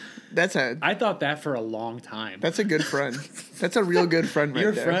friends. I thought that for a long time. That's a good friend. That's a real good friend right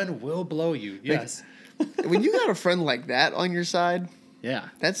Your there. friend will blow you, yes. When you got a friend like that on your side, Yeah.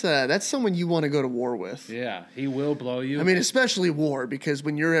 that's someone you want to go to war with. Yeah, he will blow you. I mean, especially war, because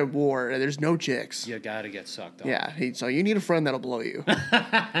when you're at war, there's no chicks. You gotta get sucked off. Yeah, so you need a friend that'll blow you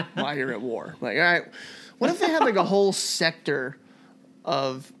while you're at war. Like, all right, what if they had like a whole sector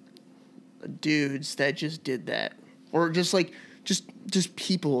of dudes that just did that, or just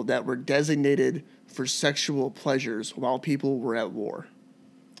people that were designated for sexual pleasures while people were at war?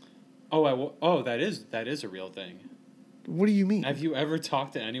 That is a real thing. What do you mean? Have you ever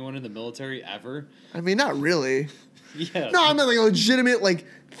talked to anyone in the military ever? I mean, not really. Yeah. No, I mean like a legitimate like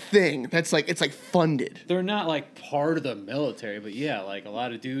thing that's like it's like funded. They're not like part of the military, but yeah, like a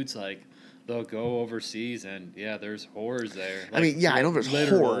lot of dudes like they'll go overseas and yeah, there's whores there. Like, I mean, yeah, I know there's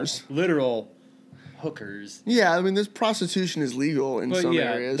whores. Literal hookers. Yeah, I mean, there's prostitution is legal in But some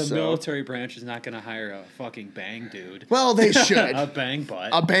yeah, areas. the so. military branch is not going to hire a fucking bang dude. Well, they should. A bang butt.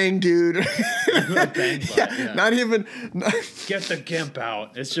 A bang dude. A bang butt. Yeah. Not even. Get the gimp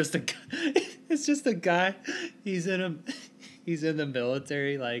out. It's just a. It's just a guy. He's in the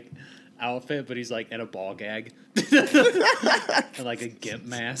military like outfit, but he's like in a ball gag and like a gimp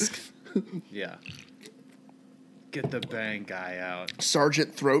mask. Yeah. Get the bang guy out.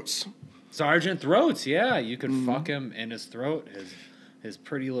 Sergeant Throats. Sergeant Throats, yeah, you could fuck him in his throat, his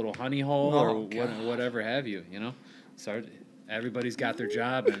pretty little honey hole, or whatever have you, you know. Everybody's got their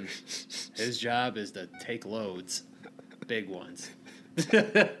job, and his job is to take loads, big ones.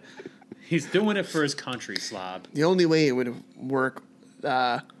 He's doing it for his country, slob. The only way it would work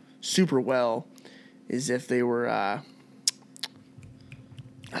super well is if they were,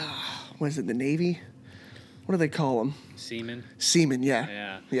 what is it, the Navy? What do they call them? Seaman. Seamen, yeah.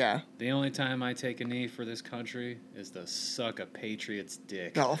 Yeah. Yeah. The only time I take a knee for this country is to suck a patriot's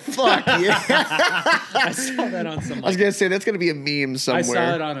dick. Oh, fuck yeah. I saw that on some. I was going to say, that's going to be a meme somewhere. I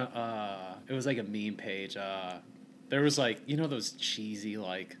saw it on it was like a meme page. There was like, you know those cheesy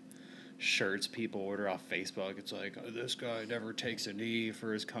like shirts people order off Facebook? It's like, oh, this guy never takes a knee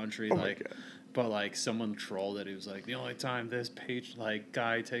for his country. Oh like, but like someone trolled it. He was like, the only time this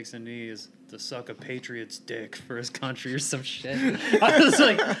guy takes a knee is to suck a patriot's dick for his country or some shit. I was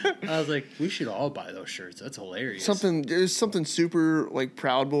like, we should all buy those shirts. That's hilarious. There's something super like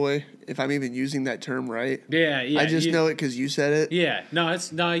Proud Boy, if I'm even using that term right. Yeah. I just know it because you said it. Yeah,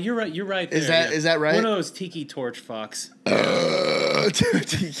 you're right. You're right. There, Is that right? One of those tiki torch fucks.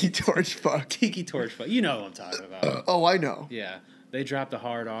 Tiki torch fuck. Tiki torch fuck. You know what I'm talking about. Oh, I know. Yeah, they drop the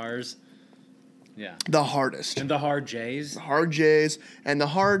hard R's. Yeah, The hardest. and the hard J's. The hard J's and the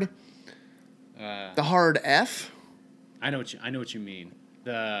hard F. I know what you mean.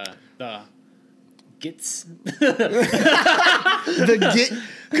 The gets. The get.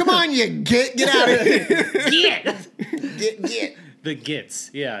 Come on, you get out of here. Get. The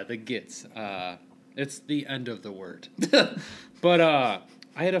gets. Yeah, the gets. It's the end of the word. But I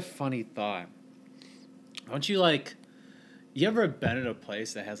had a funny thought. Don't you like? You ever been at a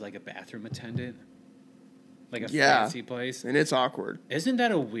place that has like a bathroom attendant? Like a fancy place? And it's awkward. Isn't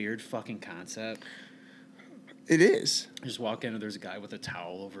that a weird fucking concept? It is. You just walk in and there's a guy with a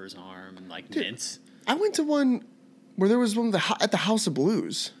towel over his arm and like mints. I went to one where there was one at the House of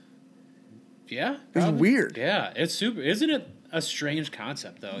Blues. Yeah. It was weird. Yeah. It's super. Isn't it a strange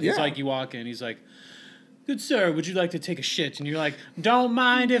concept though? Yeah. It's like you walk in, he's like, good sir, would you like to take a shit? And you're like, don't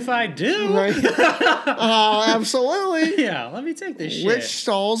mind if I do. Right? Oh, absolutely. Yeah, let me take this shit. Which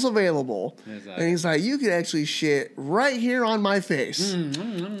stall's available? Exactly. And he's like, you could actually shit right here on my face.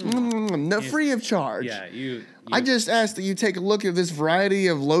 No, free of charge. Yeah, you I just asked that you take a look at this variety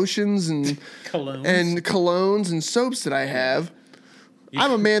of lotions and colognes. and soaps that I have.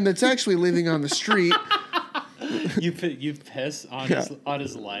 I'm a man that's actually living on the street. You piss on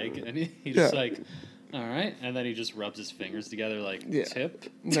his leg, and he's just like, all right, and then he just rubs his fingers together like tip.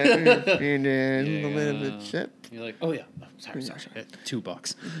 And then a little bit of a tip. You're like, oh yeah, sorry,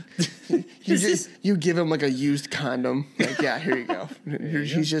 $2. You give him like a used condom. Like, yeah, here you go.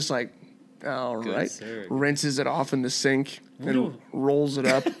 He's just like, all right. Sir. Rinses it off in the sink and rolls it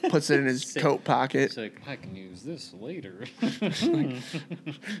up, puts it in his coat pocket. It's like, I can use this later.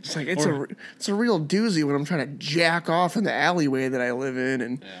 It's like it's a real doozy when I'm trying to jack off in the alleyway that I live in,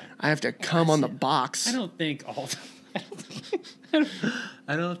 and I have to come on the box. I don't think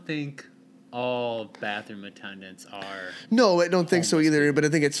all bathroom attendants are. No, I don't think so either. But I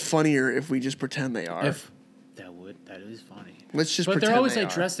think it's funnier if we just pretend they are. That is funny. Let's just. But pretend they're always they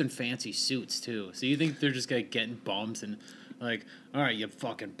like are. dressed in fancy suits too. So you think they're just like getting bums and like, all right, you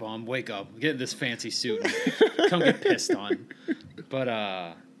fucking bum, wake up, get in this fancy suit, and come get pissed on. But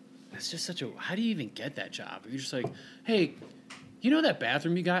it's just such a. How do you even get that job? You're just like, hey, you know that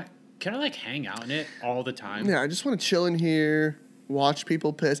bathroom you got? Can I like hang out in it all the time? Yeah, I just want to chill in here, watch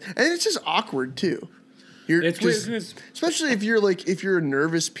people piss, and it's just awkward too. It's weird, especially if you're a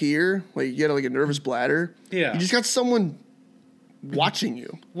nervous peer, like you get like a nervous bladder. Yeah, you just got someone watching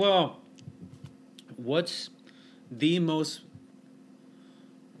you. Well, what's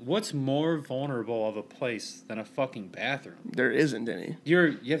more vulnerable of a place than a fucking bathroom? There isn't any.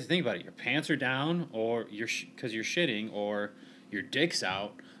 You have to think about it. Your pants are down, or because you're shitting, or your dick's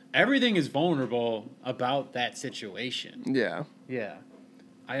out. Everything is vulnerable about that situation. Yeah. Yeah.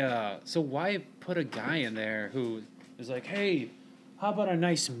 So why put a guy in there who is like, hey, how about a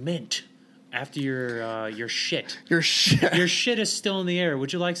nice mint after your shit? Your shit. Your shit is still in the air.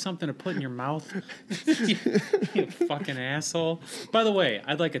 Would you like something to put in your mouth? you fucking asshole. By the way,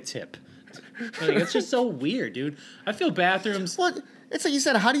 I'd like a tip. Like, it's just so weird, dude. I feel bathrooms. Well, it's like you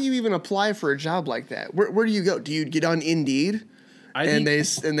said. How do you even apply for a job like that? Where do you go? Do you get on Indeed? And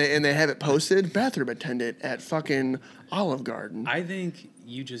they have it posted, bathroom attendant at fucking Olive Garden. I think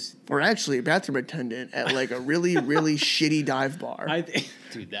you just. Or actually, a bathroom attendant at like a really, really shitty dive bar.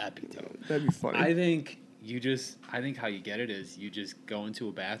 Dude, that'd be dope. That'd be funny. I think how you get it is you just go into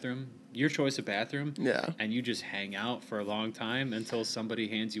a bathroom, your choice of bathroom. Yeah. And you just hang out for a long time until somebody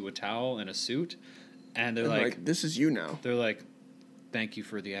hands you a towel and a suit. And they're like, this is you now. They're like, thank you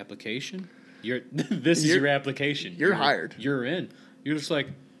for the application. This is your application. You're hired. You're in. You're just like,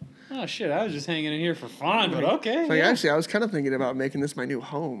 oh shit, I was just hanging in here for fun, but okay. Like, actually, I was kind of thinking about making this my new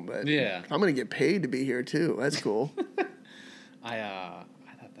home, but yeah, I'm gonna get paid to be here too. That's cool. I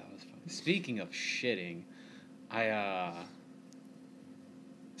thought that was funny. Speaking of shitting,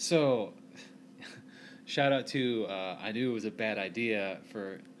 so shout out to I knew it was a bad idea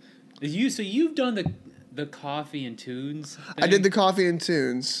for you. So you've done the coffee and tunes thing. I did the coffee and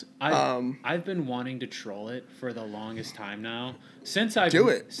tunes. I've been wanting to troll it for the longest time now. Since I've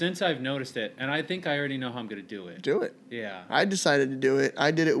noticed it, and I think I already know how I'm gonna do it. Do it. Yeah. I decided to do it.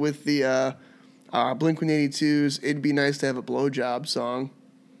 I did it with the Blink-182's "It'd Be Nice to Have a Blowjob" song.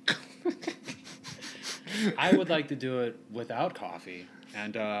 I would like to do it without coffee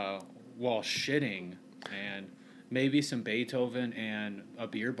and while shitting and maybe some Beethoven and a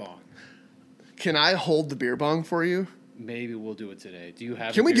beer bong. Can I hold the beer bong for you? Maybe we'll do it today. Do you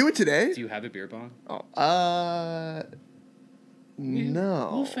have? Can we do it today? Do you have a beer bong? Oh, no.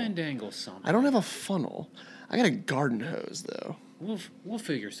 We'll fandangle something. I don't have a funnel. I got a garden hose though. We'll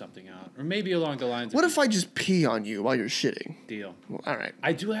figure something out, or maybe along the lines. What if I just pee on you while you're shitting? Deal. Well, all right.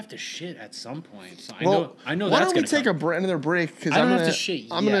 I do have to shit at some point. So I know. Why That's don't we take another break? Because I don't have to shit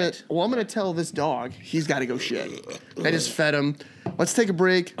I'm yet. gonna tell this dog he's got to go shit. I just fed him. Let's take a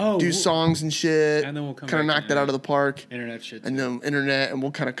break. Oh, do songs and shit. And then we'll come kind of back knock that out of the park. Internet shit. And then internet, and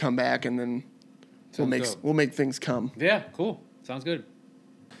we'll kind of come back, and then we'll make things come. Yeah. Cool. Sounds good.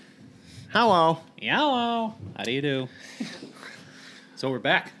 Hello. Hello. How do you do? So we're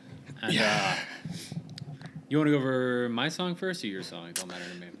back. And, you want to go over my song first or your song? It don't matter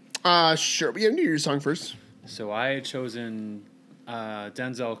to me. Sure. Yeah, do your song first. So I had chosen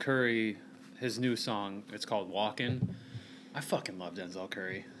Denzel Curry, his new song. It's called Walkin'. I fucking love Denzel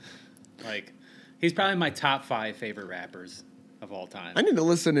Curry. Like, he's probably my top 5 favorite rappers of all time. I need to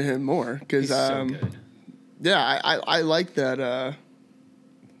listen to him more because He's so good. Yeah, I like that.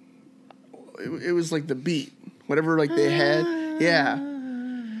 It was like the beat, whatever like they had. Yeah.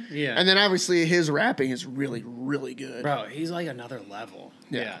 Yeah. And then obviously his rapping is really, really good. Bro, he's like another level.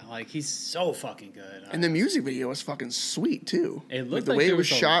 Yeah. Like, he's so fucking good. And the music video was fucking sweet too. It looked like the way it was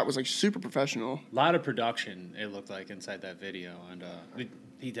shot was like super professional. A lot of production, it looked like, inside that video, and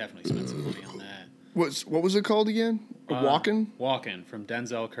he definitely spent some money on that. What was it called again? Walkin'? Walkin' from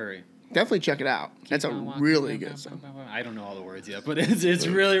Denzel Curry. Definitely check it out. That's a really good song. I don't know all the words yet, but it's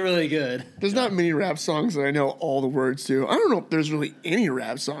really, really good. There's not many rap songs that I know all the words to. I don't know if there's really any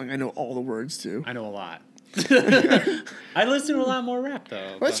rap song I know all the words to. I know a lot. I listen to a lot more rap,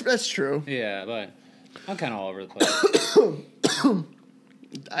 though. That's true. Yeah, but I'm kind of all over the place.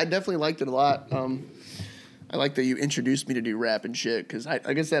 I definitely liked it a lot. I like that you introduced me to do rap and shit, because like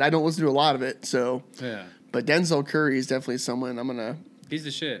I said, I don't listen to a lot of it, so. Yeah. But Denzel Curry is definitely someone He's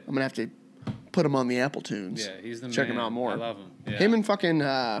the shit. I'm gonna have to put him on the Apple Tunes. Yeah, he's the man. Check him out more. I love him. Yeah. Him and fucking.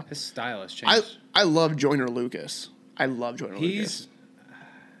 His style has changed. I love Joyner Lucas. I love Joyner Lucas.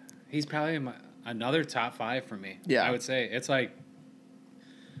 He's probably another top 5 for me. Yeah, I would say it's like.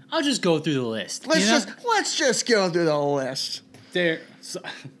 I'll just go through the list. Let's just go through the list.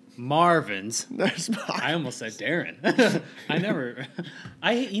 Marvin's. There's I almost said Darren.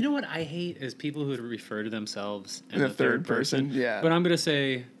 You know what I hate is people who refer to themselves in the third person. Yeah. But I'm gonna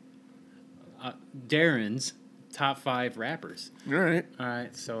say Darren's top 5 rappers. All right. All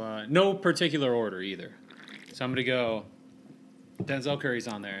right. So no particular order either. So I'm gonna go. Denzel Curry's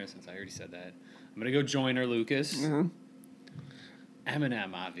on there since I already said that. I'm gonna go Joyner Lucas. Mm-hmm.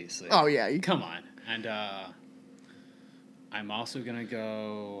 Eminem, obviously. Oh yeah. Come on. And I'm also gonna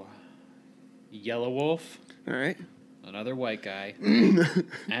go Yellow Wolf. All right. Another white guy.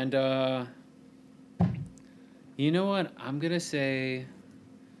 And you know what? I'm gonna say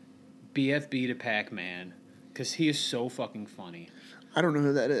BFB to Pac-Man, because he is so fucking funny. I don't know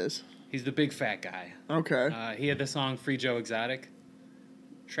who that is. He's the big fat guy. Okay. He had the song Free Joe Exotic.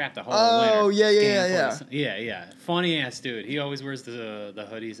 Trapped the whole winter. Oh, yeah. Funny ass dude. He always wears the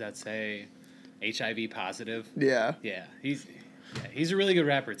hoodies that say HIV positive. Yeah. Yeah. He's Yeah, he's a really good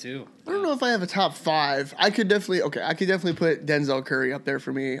rapper too. I don't know if I have a top 5. I could definitely put Denzel Curry up there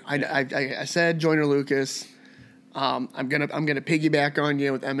for me. I said Joyner Lucas. I'm gonna piggyback on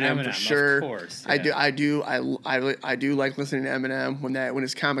you with Eminem for sure. Of course. I Yeah. do like listening to Eminem when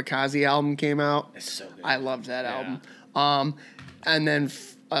his Kamikaze album came out. It's so good. I loved that Yeah. album. And then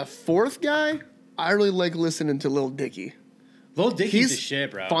a fourth guy, I really like listening to Lil Dicky. Lil Dicky's He's the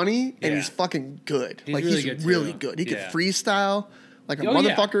shit, bro. funny and Yeah. he's fucking good. He's Like really he's good, really too. good. He Yeah. can freestyle like a Oh,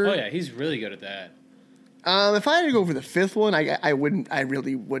 motherfucker. Yeah. Oh yeah, he's really good at that. If I had to go for the fifth one, I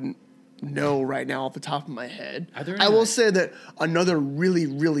really wouldn't know right now off the top of my head. Are there I any, will like- say that another really,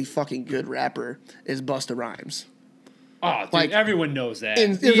 really fucking good rapper is Busta Rhymes. Oh, dude, Like, everyone knows that.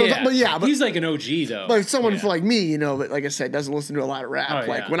 but he's like an OG though. But someone Yeah. for like me, you know, that like I said, doesn't listen to a lot of rap. Oh,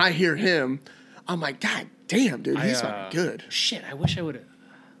 Like yeah. when I hear him, I'm like, God damn, dude, he's fucking good. Shit, I wish I would have.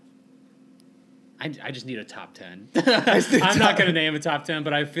 I just need a top 10. just need a I'm top- not going to name a top 10,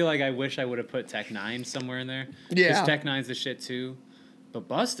 but I feel like I wish I would have put Tech 9 somewhere in there. Yeah. Because Tech 9's the shit too. But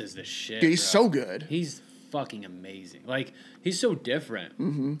Busta's the shit. Dude, he's bro. so good. He's fucking amazing. Like, he's so different.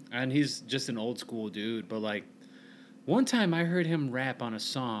 Mm-hmm. And he's just an old school dude. But, like, one time I heard him rap on a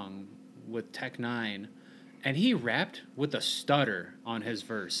song with Tech 9, and he rapped with a stutter on his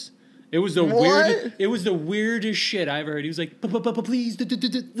verse. It was the What? It was the weirdest shit I ever heard. He was like, "Please,"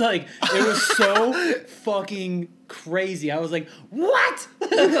 like it was so fucking crazy. I was like, "What?"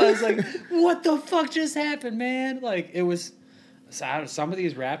 I was like, "What the fuck just happened, man?" Like it was. Some of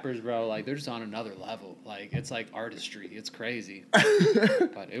these rappers, bro, like they're just on another level. Like it's like artistry. It's crazy.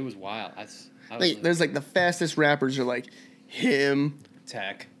 But it was wild. I was Like, there's like the fastest rappers are like him,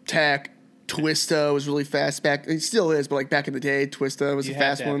 Tech. Tech, Twista was really fast back. It still is, but like back in the day, Twista was You a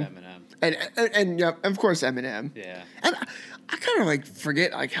have fast to have one. Eminem. And yeah, of course Eminem. Yeah. And I kind of like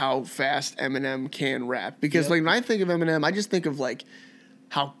forget like how fast Eminem can rap because Yep. like when I think of Eminem, I just think of like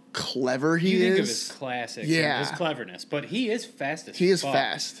how clever he You is. think of his classics Yeah. and his cleverness, but he is fast as He is fuck.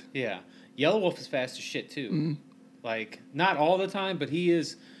 fast. Yeah. Yellow Wolf is fast as shit too. Mm-hmm. Like not all the time, but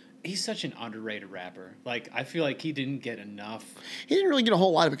he's such an underrated rapper. Like I feel like he didn't get enough. He didn't really get a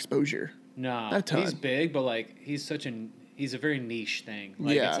whole lot of exposure. No, Not a ton. he's big, but like he's a very niche thing.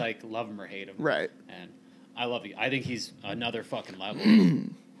 Like Yeah. it's like love him or hate him. Right. And I love you. I think he's another fucking level.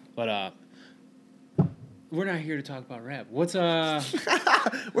 But we're not here to talk about rap. What's We're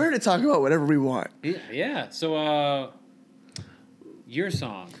here to talk about whatever we want. yeah. So your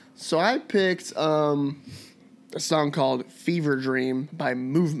song. So I picked a song called Fever Dream by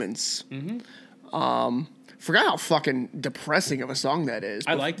Movements. Mm-hmm. Forgot how fucking depressing of a song that is.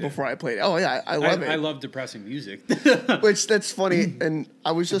 I liked it. Before I played it. Oh, yeah, I love it. I love depressing music. Which, that's funny. And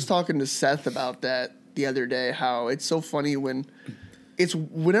I was just talking to Seth about that the other day, how it's so funny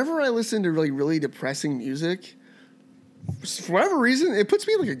whenever I listen to really, really depressing music, for whatever reason, it puts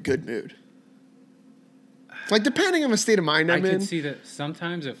me in like a good mood. Like, depending on the state of mind I I'm in. can see that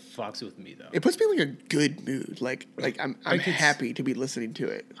sometimes it fucks with me though. It puts me in like a good mood. Like I'm I could happy to be listening to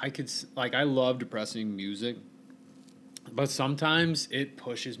it. I love depressing music, but sometimes it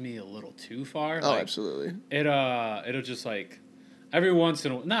pushes me a little too far. Oh, Like, absolutely. it'll just like every once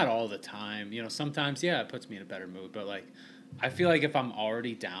in a not all the time, sometimes it puts me in a better mood, but like I feel like if I'm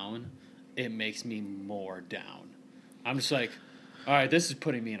already down, it makes me more down. I'm just like, all right, this is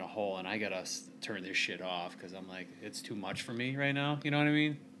putting me in a hole and I got to turn this shit off cuz I'm like it's too much for me right now, you know what I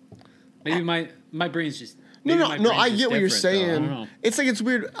mean? Maybe my brain's just No, my no. brain's I just get what you're different, though. I don't saying. know. It's like it's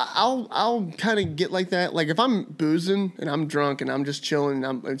weird. I'll kind of get like that. Like if I'm boozing and I'm drunk and I'm just chilling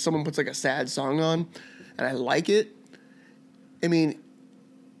and someone puts like a sad song on, and I like it. I mean,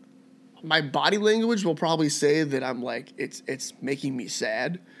 my body language will probably say that I'm like it's making me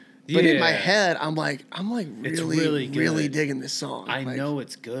sad. But in my Yeah. head, I'm like It's really, really really good. digging this song. I Like, know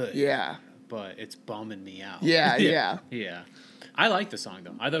it's good. Yeah. But it's bumming me out. Yeah, yeah. Yeah. I like the song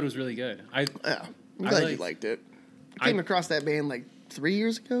though. I thought it was really good. Yeah. I'm I glad you like- liked it. I came across that band like 3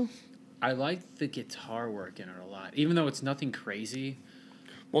 years ago. I like the guitar work in it a lot. Even though it's nothing crazy.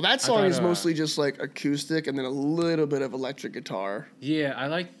 Well, that song thought, is mostly just like acoustic and then a little bit of electric guitar. Yeah, I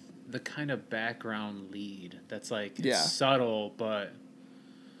like the kind of background lead that's like it's Yeah. subtle, but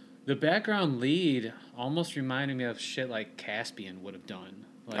the background lead almost reminded me of shit like Caspian would have done.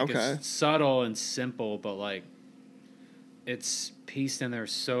 Like Okay. it's subtle and simple, but like it's pieced in there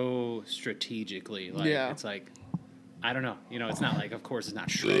so strategically. Like Yeah. it's like I don't know. It's not like of course it's not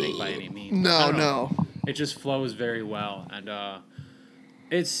shredding by any means. I No, don't know. no. It just flows very well, and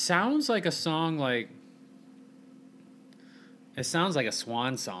it sounds like a song like it sounds like a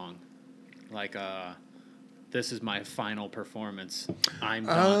swan song, like this is my final performance. I'm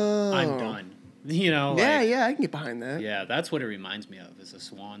done. I'm Oh. done. You know, Yeah, I can get behind that. yeah, that's what it reminds me of, is a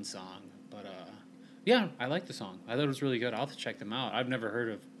Swan song. But yeah, I like the song. I thought it was really good. I'll have to check them out. I've never heard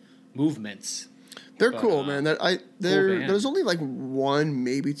of Movements. They're But, cool, man. band. There's only like 1,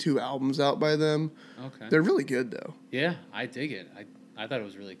 maybe 2 albums out by them. Okay. They're really good though. Yeah, I dig it. I thought it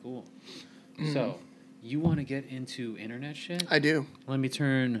was really cool. So, you want to get into internet shit? I do. Let me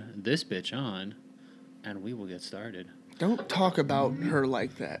turn this bitch on, and we will get started. Don't talk about her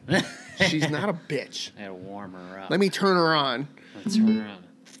like that. She's not a bitch. I gotta warm her up. Let me turn her on. Let's turn her on.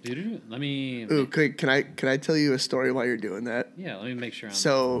 Doo-doo-doo. Let me. Ooh, can I tell you a story while you're doing that? Yeah, let me make sure I'm.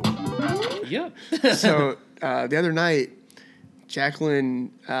 So Yep. the other night,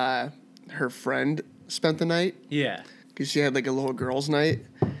 Jacqueline, her friend, spent the night Yeah. because she had like a little girls' night.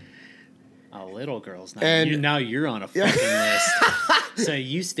 A little girl's night. And- Now you're on a fucking list. So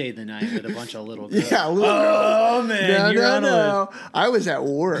you stayed the night with a bunch of little girls. Yeah, a little girl. Oh man, you're on a No. I was at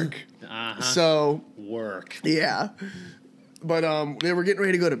work, list. Uh-huh. so Work. yeah. But they were getting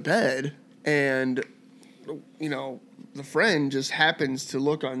ready to go to bed, and you know, the friend just happens to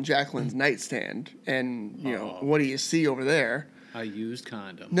look on Jacqueline's nightstand, and you know, what do you see over there? A used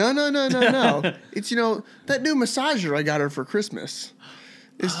condom. No. It's that new massager I got her for Christmas.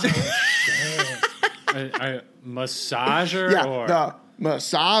 It's A massager yeah, or the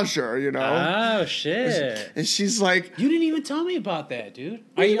massager, oh shit! And she's like, You didn't even tell me about that, dude.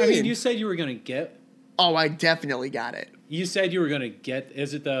 What do you I mean, mean? you said you were gonna get. "Oh, I definitely got it." You said you were gonna get.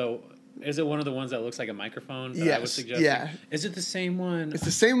 Is it one of the ones that looks like a microphone that I was Yes, suggesting? yeah. Is it the same one It's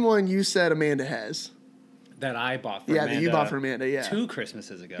the same one you said Amanda has. that I bought for Yeah, Amanda? that you bought for Amanda. Yeah, 2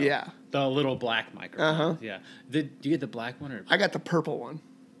 Christmases ago. Yeah. The little black microphone. Uh-huh. Yeah. Did you get the black one or? I got the purple one.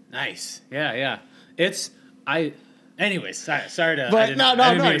 Nice. Yeah. Anyways, sorry to. But I didn't no,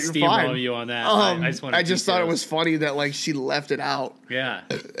 mean to you're steamroll fine. you on that. I just wanted. I just thought it details. was funny that like she left it out, Yeah.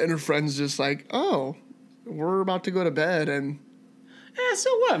 and her friend's just like, "Oh, we're about to go to bed," and Yeah. So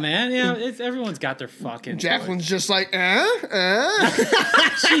what, man? You know, everyone's got their fucking. Jacqueline's just like, She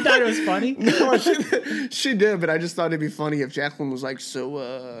thought it was funny. No, she did, but I just thought it'd be funny if Jacqueline was like,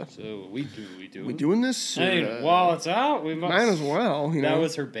 "So, So we do. we doing this? Or, Hey, while it's out, we must. might as well." You That know,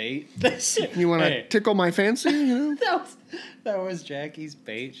 was her bait. you want to Hey, tickle my fancy? You know, that was Jackie's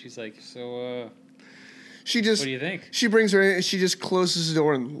bait. She's like, so she just what do you think? she brings her in, and she just closes the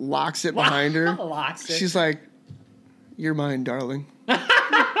door and locks it behind her. Locks it. She's like, "You're mine, darling."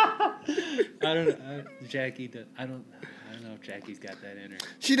 I don't. Jackie. I don't know if Jackie's got that in her.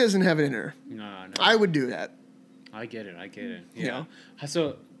 She doesn't have it in her. No. I would do that. I get it. You Yeah. know?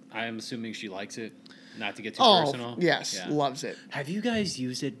 So I'm assuming she likes it. Not to get too Oh, personal. yes, Yeah. loves it. Have you guys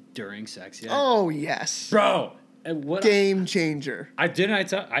used it during sex yet? Oh, yes. Bro. And what Game changer. I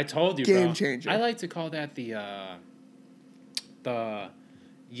didn't. I told you, Game bro. changer. I like to call that the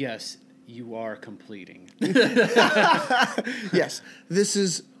yes, you are completing. Yes, this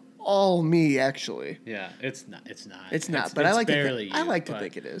is all me, actually. Yeah, it's not. It's not. It's not, but I like barely to. I you, like to but-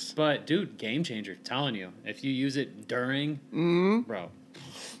 think it is. But dude, game changer. Telling you, if you use it during, bro,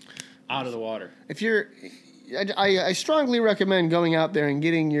 out of the water. If you're, I strongly recommend going out there and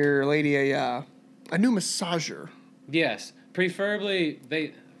getting your lady a new massager. Yes, preferably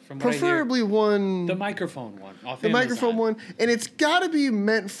From what I Preferably one. hear, the microphone one. Off The microphone Amazon. one, and it's got to be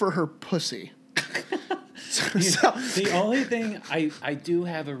meant for her pussy. The only thing I do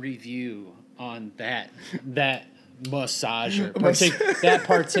have a review on that massager, that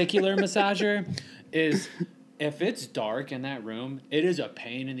particular massager, is if it's dark in that room, it is a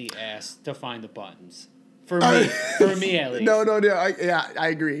pain in the ass to find the buttons. For me at least. No. I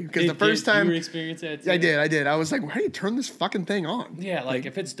agree. Because the first Did time you experience that too? I did. I was like, why do you turn this fucking thing on? Yeah, like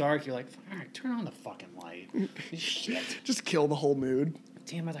if it's dark, you're like, all right, turn on the fucking light. Shit. Just kill the whole mood.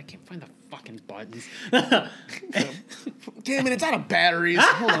 Damn it, I can't find the fucking buttons. Damn it, it's out of batteries.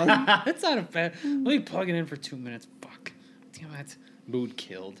 Hold on. It's not a bad. Let me plug it in for 2 minutes. Fuck. Damn it. Mood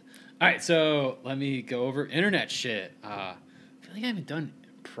killed. All right, so let me go over internet shit. I feel like I haven't done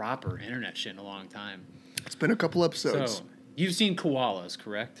proper internet shit in a long time. It's been a couple episodes. So, you've seen koalas,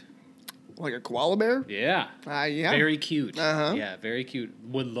 correct? Like a koala bear? Yeah. Yeah. Very cute. Uh-huh. Yeah, very cute.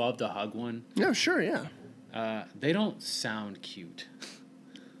 Would love to hug one. Yeah, sure, yeah. They don't sound cute.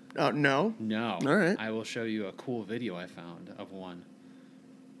 No. No. All right. I will show you a cool video I found of one.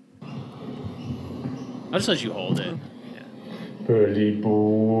 I'll just let you hold it. Yeah. Early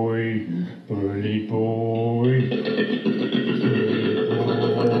boy, early boy.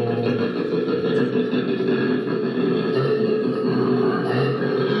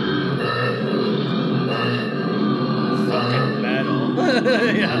 Fucking metal.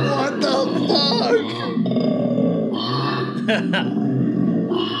 Yeah. What the fuck?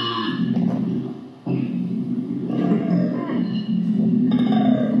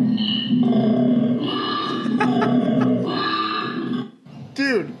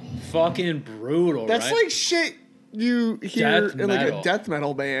 Dude, Fucking brutal, that's right? like shit you hear Death in like a metal. death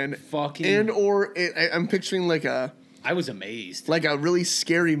metal band. Fucking- I'm picturing like a I was amazed. really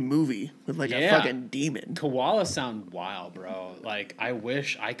scary movie with like a Yeah. fucking demon. Koala sound wild, bro. Like, I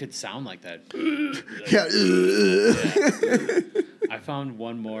wish I could sound like that. Yeah. I found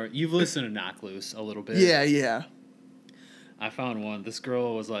one more. You've listened to Knock Loose a little bit. Yeah. I found one. This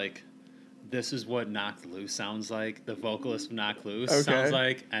girl was like, this is what Knock Loose sounds like. The vocalist of Knock Loose Okay. sounds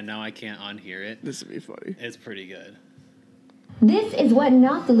like, and now I can't unhear it. This would be funny. It's pretty good. This is what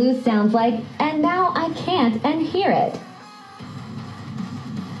Knock the Loose sounds like, and now I can't unhear it.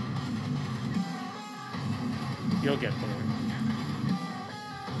 You'll get there.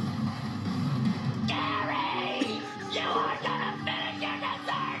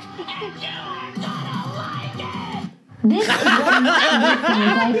 This is what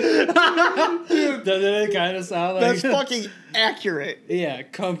Knock the Loose sounds like. Doesn't it kind of sound like... That's fucking accurate. Yeah,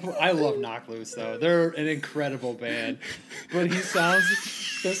 I love Knock Loose, though. They're an incredible band. But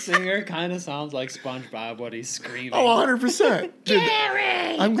the singer kind of sounds like SpongeBob when he's screaming. Oh, 100%. Dude,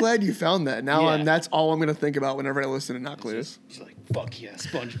 I'm glad you found that. Now Yeah. that's all I'm going to think about whenever I listen to Knock Loose. She's like, fuck yeah,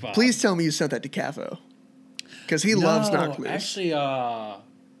 SpongeBob. Please tell me you sent that to Cafo. Because he loves Knock Loose. Actually, I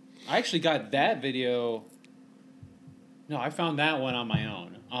actually got that video. No, I found that one on my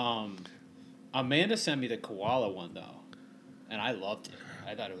own. Amanda sent me the Koala one though, and I loved it.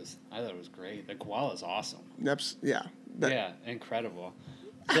 I thought it was great. The Koala's awesome. Yeah. Yeah, incredible.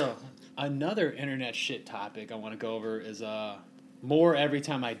 So another internet shit topic I want to go over is more Every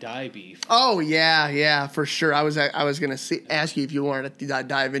Time I Die beef. Oh, yeah, for sure. I was going to ask you if you wanted to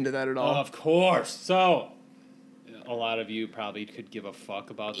dive into that at all. Of course. So a lot of you probably could give a fuck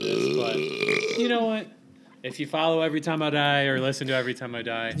about this, but you know what? If you follow Every Time I Die or listen to Every Time I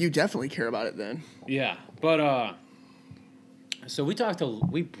Die, You definitely care about it then. yeah. But so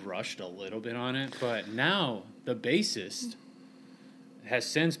we brushed a little bit on it, but now the bassist has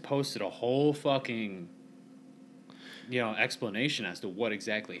since posted a whole fucking explanation as to what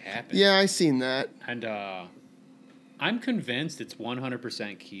exactly happened. Yeah, I seen that. And I'm convinced it's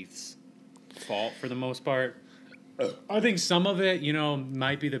 100% Keith's fault for the most part. I think some of it,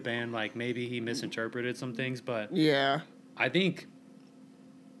 might be the band, like maybe he misinterpreted some things, but Yeah. I think,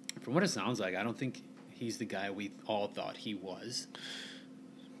 from what it sounds like, I don't think he's the guy we all thought he was.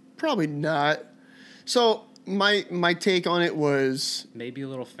 Probably not. So my take on it was Maybe a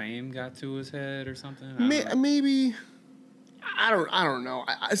little fame got to his head or something. I don't know. maybe I don't know.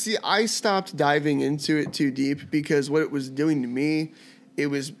 I see. I stopped diving into it too deep because what it was doing to me, it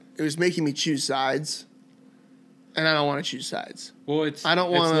was making me choose sides, and I don't want to choose sides. Well, it's don't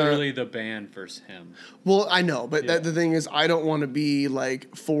it's wanna- literally the band versus him. Well, I know, but Yeah. the thing is, I don't want to be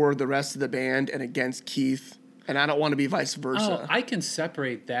like for the rest of the band and against Keith, and I don't want to be vice versa. Oh, I can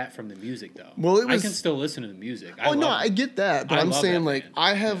separate that from the music, though. Well, I can still listen to the music. Oh no, I get that, but I I'm love saying that like band.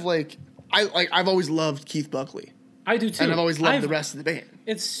 I have I've always loved Keith Buckley, I do too. and I've always loved the rest of the band.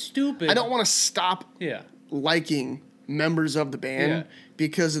 It's stupid. I don't want to stop Yeah. liking members of the band Yeah.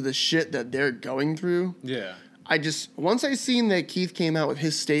 because of the shit that they're going through. Yeah. Once I seen that Keith came out with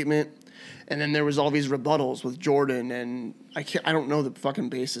his statement, and then there was all these rebuttals with Jordan, and I don't know the fucking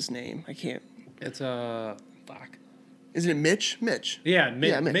bassist name. I can't. It's fuck. Isn't it Mitch? Mitch. Yeah,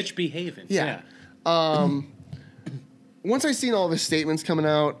 Mitch. Mitch Behaven. Yeah. Once I seen all of his statements coming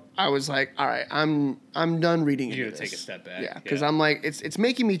out, I was like, all right, I'm done reading You into gotta take this. a step back. Yeah, because Yeah. I'm like, it's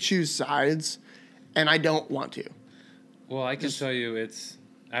making me choose sides, and I don't want to. Well, I can tell you,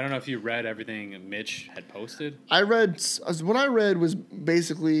 I don't know if you read everything Mitch had posted. What I read was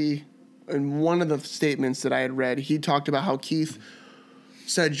basically in one of the statements that I had read, he talked about how Keith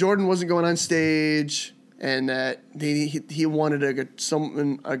said Jordan wasn't going on stage and that he wanted a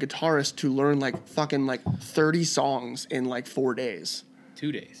guitarist to learn like fucking like 30 songs in like 4 days.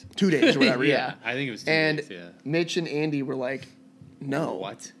 2 days. 2 days or whatever, yeah. I think it was 2 And days, yeah. Mitch and Andy were like, no.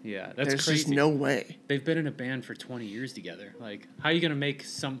 What? Yeah, that's There's crazy. just no way. They've been in a band for 20 years together. Like, how are you going to make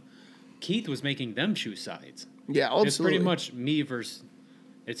Keith was making them choose sides. Yeah, absolutely. It's pretty much me versus,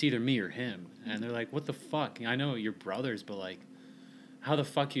 it's either me or him. And they're like, what the fuck? I know you're brothers, but like, how the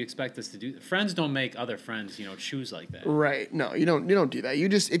fuck you expect us to do? Friends don't make other friends, choose like that. Right. No, you don't do that. You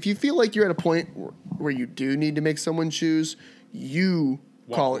just, if you feel like you're at a point where you do need to make someone choose, you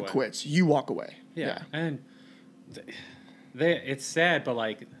call it away. quits. You walk away. Yeah. And it's sad, but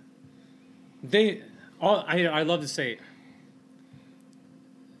like, I love to say,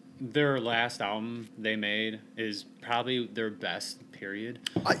 their last album they made is probably their best, period.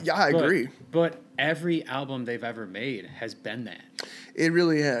 I agree. But every album they've ever made has been that. It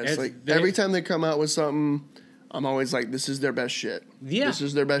really has. It's- Like they- every time they come out with something, I'm always like, this is their best shit. Yeah. This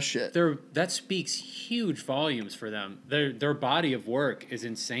is their best shit. That speaks huge volumes for them. Their body of work is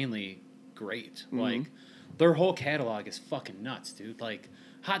insanely great. Like their whole catalog is fucking nuts, dude. Like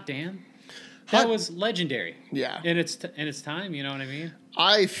Hot Damn, that was legendary. Yeah. In its time, you know what I mean?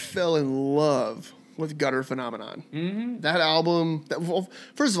 I fell in love with Gutter Phenomenon. Mm-hmm. That album,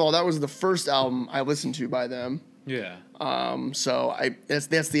 first of all, that was the first album I listened to by them. Yeah. So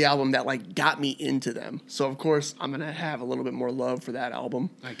that's the album that like got me into them. So of course I'm gonna have a little bit more love for that album.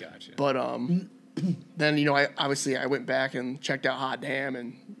 I got you. But then I went back and checked out Hot Damn,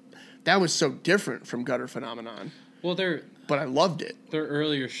 and that was so different from Gutter Phenomenon. Well, But I loved it. their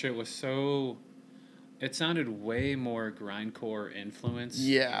earlier shit was so. It sounded way more grindcore influence.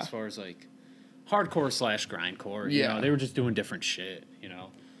 Yeah. As far as like hardcore / grindcore. You Yeah. know, they were just doing different shit. You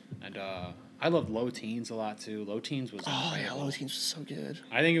know, and I loved Low Teens a lot too. Low Teens was Oh yeah, incredible. Low Teens was so good.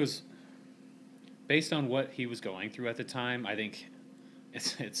 I think it was based on what he was going through at the time. I think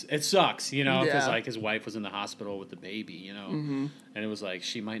it sucks, you know, because Yeah. like his wife was in the hospital with the baby, you know, and it was like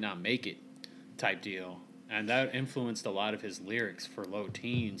she might not make it, type deal, and that influenced a lot of his lyrics for Low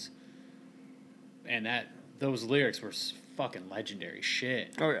Teens, and those lyrics were fucking legendary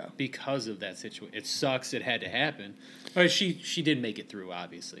shit. Oh yeah. Because of that situation, it sucks. It had to happen, but she did make it through,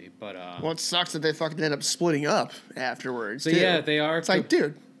 obviously. But Well, it sucks that they fucking end up splitting up afterwards. so too. yeah, they are. It's like,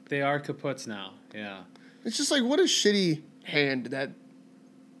 dude, they are kaputs now. Yeah. it's just like what a shitty hand that.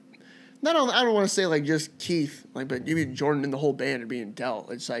 I don't want to say like just Keith, like, but even Jordan and the whole band are being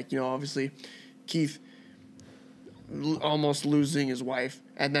dealt. It's like, you know, obviously, Keith almost losing his wife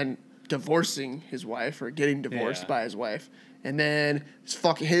and then divorcing his wife or getting divorced Yeah. by his wife, and then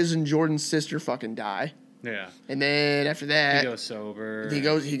his and Jordan's sister fucking die, Yeah. and then after that He goes sober.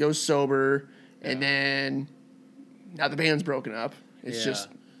 he goes sober, and then now the band's broken up. It's Yeah. just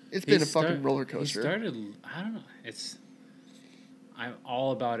it's been a fucking roller He coaster. started. I don't know. I'm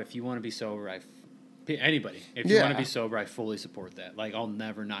all about if you want to be sober. Anybody, if you want Yeah. to be sober, I fully support that. Like I'll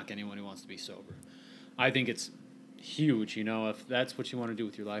never knock anyone who wants to be sober. I think it's huge. You know, if that's what you want to do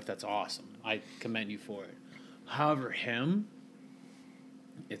with your life, that's awesome. I commend you for it. However,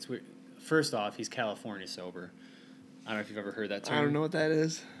 it's weird. First off, he's California sober. I don't know if you've ever heard that term. I don't know what that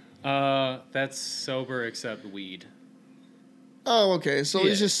is. That's sober except weed. Oh, okay. So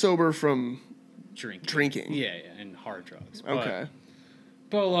he's Yeah. just sober from Drinking. Yeah, and hard drugs. okay.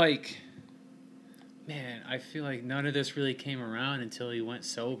 But like, man, I feel like none of this really came around until he went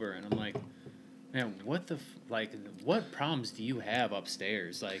sober, and I'm like, man, what problems do you have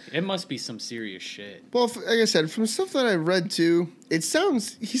upstairs? Like, it must be some serious shit. Well, like I said, from stuff that I read too, he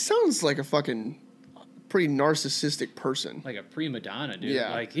sounds like a fucking pretty narcissistic person. Like a prima donna, dude.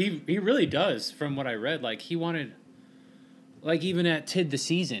 Yeah. Like he really does. From what I read, like he wanted, like even at Tid the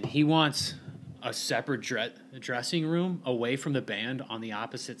Season, he wants a separate dressing room away from the band on the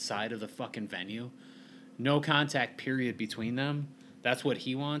opposite side of the fucking venue. No contact period between them. That's what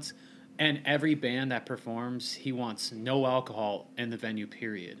he wants. And every band that performs, he wants no alcohol in the venue,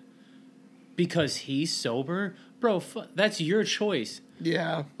 period. Because he's sober? Bro, that's your choice.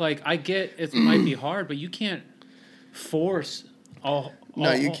 Yeah. Like, I get it might be hard, but you can't force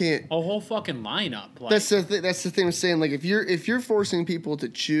you can't. a whole fucking lineup. Like, That's the thing I'm saying. Like if you're forcing people to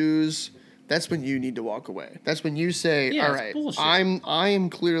choose, that's when you need to walk away. That's when you say, Yeah, all it's right, bullshit. I am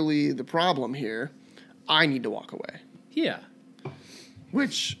clearly the problem here. I need to walk away. yeah.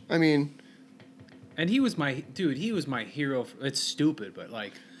 Which, I mean, And he was my hero. It's stupid, but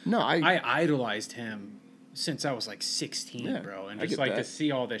like, no, I idolized him since I was like 16, Yeah, bro. And I just get like that. to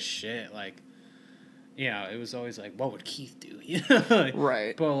see all this shit, like, yeah, it was always like, what would Keith do? You know? Like,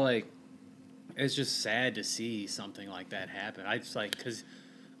 Right. But like, it's just sad to see something like that happen. I just like, because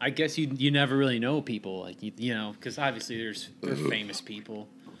I guess you never really know people, like, you know, because obviously they're famous people,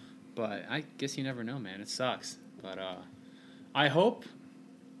 but I guess you never know, man. It sucks. But I hope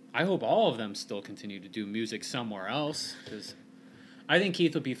all of them still continue to do music somewhere else, because I think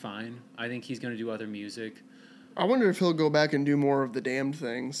Keith will be fine. I think he's going to do other music. I wonder if he'll go back and do more of the damned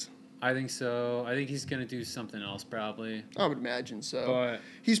things. I think so. I think he's going to do something else, probably. I would imagine so. But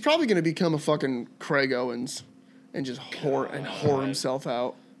He's probably going to become a fucking Craig Owens and just whore himself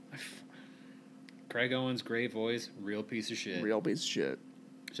out. Craig Owens, great voice, real piece of shit. Real piece of shit.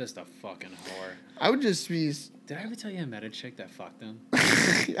 Just a fucking whore. I would just be. Did I ever tell you I met a chick that fucked him?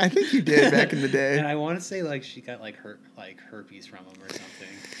 I think you did back in the And day. I want to say like she got like herpes from him or something.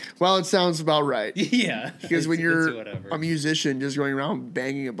 Well, it sounds about right. Yeah. Because when it's you're whatever. a musician just going around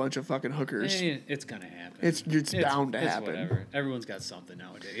banging a bunch of fucking hookers, It's gonna happen. It's bound to happen. Whatever. Everyone's got something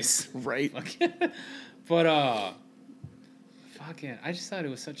nowadays. right? But fucking, I just thought it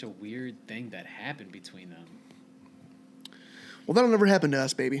was such a weird thing that happened between them. Well, that'll never happen to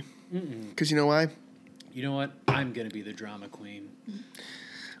us, baby. Because you know why? You know what? I'm gonna be the drama queen.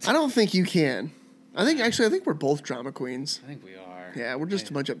 I don't think you can. I think we're both drama queens. I think we are. Yeah, we're just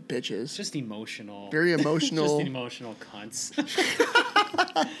a bunch of bitches. It's just emotional. Very emotional. Just emotional cunts.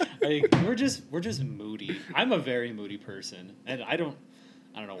 Like, we're just moody. I'm a very moody person, and I don't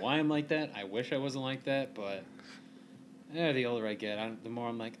know why I'm like that. I wish I wasn't like that, but the older I get, the more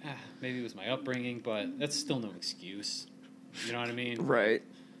I'm like, maybe it was my upbringing, but that's still no excuse. You know what I mean? Right.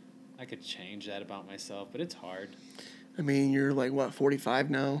 I could change that about myself, but it's hard. I mean, you're like, what, 45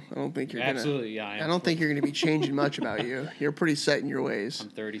 now? I don't think you're gonna... Absolutely, yeah. I don't think you're gonna be changing much about you. You're pretty set in your ways. I'm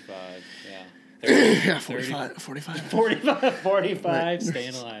 35, yeah. 30, yeah, 45. 45, Right.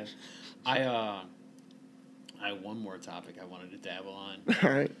 Staying alive. I have one more topic I wanted to dabble on. All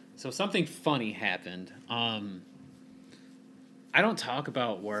right. So something funny happened. I don't talk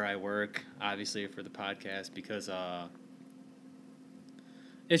about where I work, obviously, for the podcast because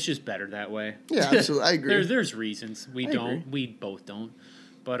it's just better that way. Yeah, absolutely. I agree. There's reasons we both don't.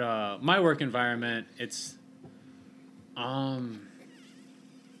 But my work environment, it's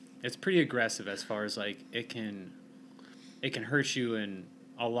pretty aggressive as far as like it can hurt you in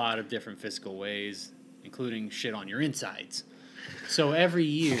a lot of different physical ways, including shit on your insides. So every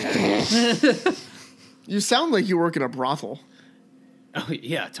year, you sound like you work in a brothel. oh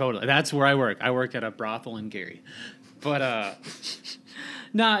yeah, totally. That's where I work. I work at a brothel in Gary, but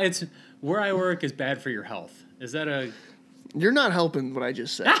it's where I work is bad for your health. Is that a? You're not helping what I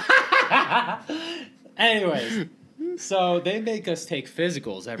just said. Anyways. So they make us take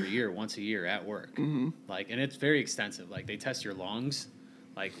physicals every year, once a year at work. Mm-hmm. Like, and it's very extensive. Like, they test your lungs,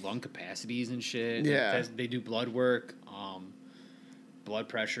 like lung capacities and shit. Yeah. They do blood work, blood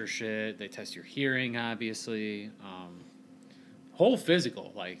pressure shit. They test your hearing, obviously. Whole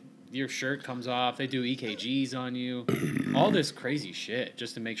physical. Like, your shirt comes off. They do EKGs on you. All this crazy shit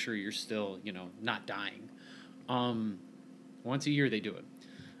just to make sure you're still, not dying. Once a year they do it.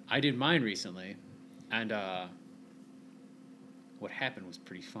 I did mine recently, and what happened was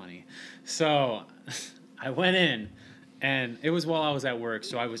pretty funny. So I went in, and it was while I was at work,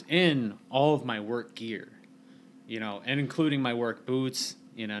 so I was in all of my work gear, and including my work boots,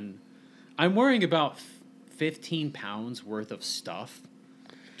 and I'm wearing about 15 pounds worth of stuff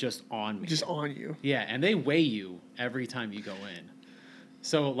just on me. Just on you. Yeah, and they weigh you every time you go in.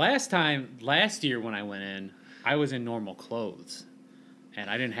 So last year when I went in, I was in normal clothes, and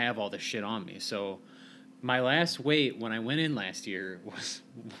I didn't have all this shit on me, so my last weight when I went in last year was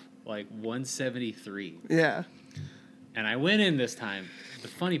like 173. Yeah. And I went in this time. The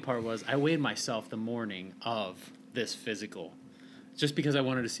funny part was I weighed myself the morning of this physical just because I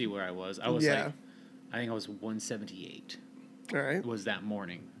wanted to see where I was. I was I think I was 178. All right. Was that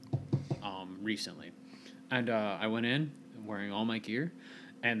morning recently. And I went in wearing all my gear,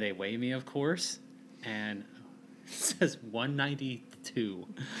 and they weigh me, of course, and it says 192.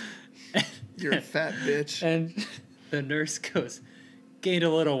 You're a fat bitch. And the nurse goes, gained a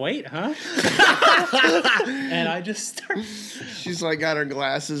little weight, huh? And I just started. She's like got her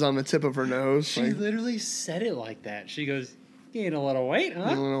glasses on the tip of her nose. She like, literally said it like that. She goes, gained a little weight, huh?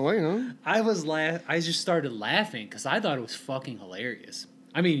 a little weight, huh? I just started laughing because I thought it was fucking hilarious.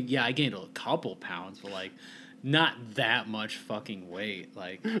 I mean, yeah, I gained a couple pounds, but like not that much fucking weight.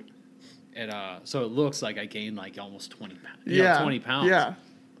 Like, so it looks like I gained like almost 20 pounds. 20 pounds. Yeah.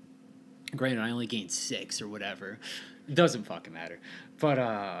 Granted, I only gained 6 or whatever. It doesn't fucking matter. But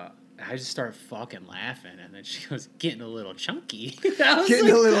I just started fucking laughing, and then she goes, getting a little chunky. A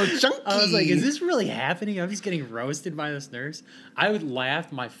little chunky. I was like, is this really happening? I'm just getting roasted by this nurse. I would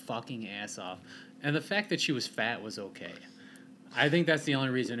laugh my fucking ass off. And the fact that she was fat was okay. I think that's the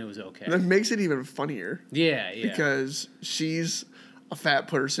only reason it was okay. That makes it even funnier. Yeah. Because she's a fat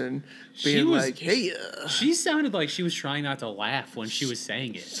person being like, hey, She sounded like she was trying not to laugh when she was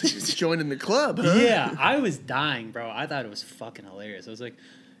saying it. she's joining the club, huh? Yeah, I was dying, bro. I thought it was fucking hilarious. I was like,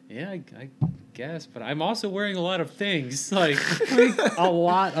 yeah, I guess, but I'm also wearing a lot of things. Like, a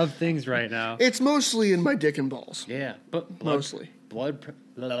lot of things right now. It's mostly in my dick and balls. Yeah, but Mostly. blood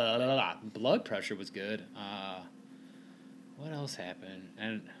pressure was good. What else happened?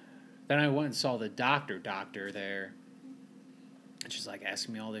 And then I went and saw the doctor there. And she's like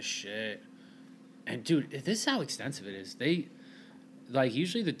asking me all this shit. And dude, this is how extensive it is. They, like,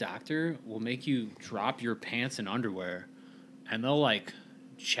 usually the doctor will make you drop your pants and underwear, and they'll like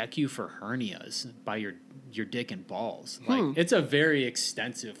check you for hernias by your dick and balls. Like, it's a very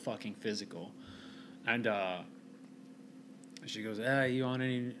extensive fucking physical. And she goes, you on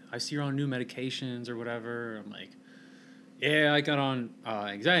any, I see you're on new medications or whatever. I'm like, yeah, I got on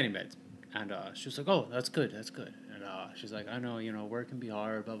anxiety meds. And she was like, oh, that's good. And she's like, I know, work can be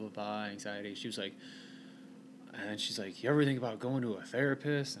hard, blah, blah, blah, anxiety. She was like, and she's like, you ever think about going to a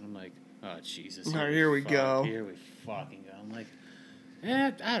therapist? And I'm like, oh, Jesus. Here we go. Here we fucking go. I'm like,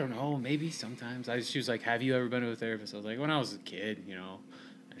 I don't know, maybe sometimes. She was like, have you ever been to a therapist? I was like, when I was a kid,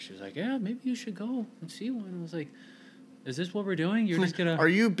 And she was like, yeah, maybe you should go and see one. I was like, is this what we're doing? You're just gonna... Are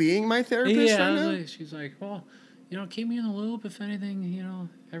you being my therapist right now? Like, she's like, well, keep me in the loop if anything,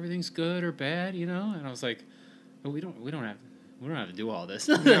 everything's good or bad, And I was like, well, we don't have to do all this.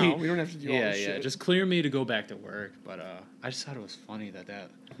 No, we don't have to do all this shit. Yeah, just clear me to go back to work. But I just thought it was funny that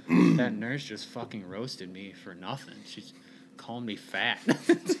that nurse just fucking roasted me for nothing. She called me fat.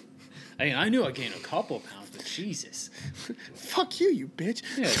 I mean, I knew I gained a couple pounds, but Jesus. Fuck you, you bitch.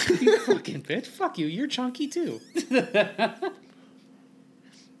 Yeah, you fucking bitch. Fuck you. You're chunky too.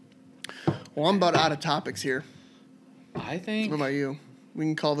 Well, I'm about out of topics here. I think. What about you? We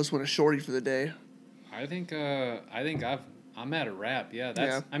can call this one a shorty for the day. I think I'm at a wrap. Yeah,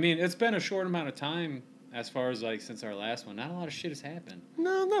 that's. Yeah. I mean, it's been a short amount of time as far as like since our last one. Not a lot of shit has happened.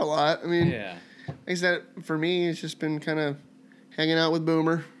 No, not a lot. I mean, Yeah. like I said, for me, it's just been kind of hanging out with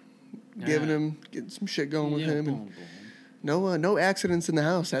Boomer, getting some shit going with him, and no accidents in the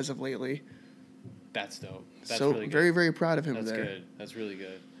house as of lately. That's dope. That's so really good. very, very proud of him That's there. good. That's really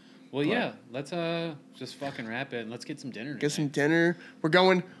good. Well, yeah, let's just fucking wrap it and let's get some dinner. Get some dinner. We're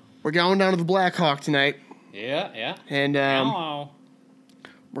going down to the Black Hawk tonight. Yeah. And Hello.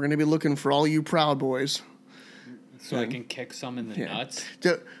 we're gonna be looking for all you Proud Boys. So I can kick some in the nuts.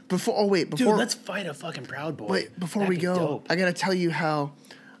 Before Dude, let's fight a fucking Proud Boy. Wait, before That'd we be go, dope. I gotta tell you how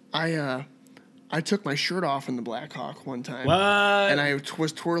I took my shirt off in the Black Hawk one time. What? And I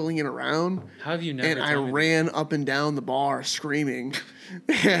was twirling it around. How have you never? And I told me ran up and down the bar screaming.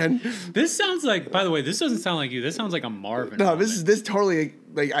 And this sounds like. By the way, this doesn't sound like you. This sounds like a Marvin. no, moment. this totally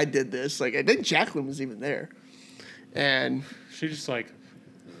like I did this. Like I think Jacqueline was even there. And She just like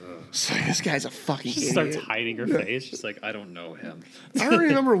so this guy's a fucking she idiot. starts hiding her face. She's like, I don't know him. I don't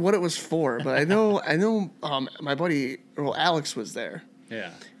remember what it was for, but I know my buddy Alex was there.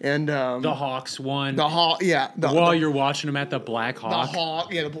 Yeah. And The Hawks won. the Hawk, yeah. While you're watching them at the Black the Hawk.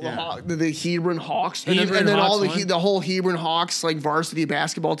 Hawk, yeah, the Hawk, the Hebron Hawks, and Hebron then all Hawks won? the whole Hebron Hawks like varsity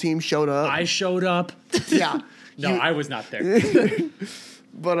basketball team showed up. I showed up. Yeah, No, I was not there.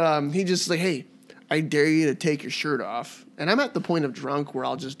 but he just like, hey, I dare you to take your shirt off, and I'm at the point of drunk where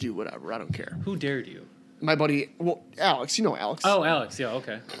I'll just do whatever. I don't care. Who dared you? My buddy, well, Alex, you know Alex. Oh, Alex. Yeah,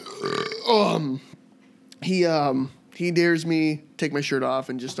 okay. He dares me take my shirt off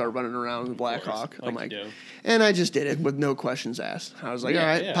and just start running around the Black Hawk. like I'm you like, do. and I just did it with no questions asked. I was like, Yeah, all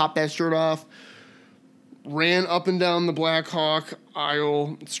right, yeah. pop that shirt off. Ran up and down the Black Hawk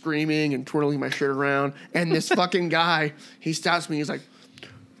aisle, screaming and twirling my shirt around. And this fucking guy, he stops me. He's like,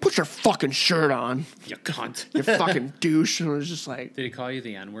 "Put your fucking shirt on, You cunt. you fucking douche." And I was just like, Did he call you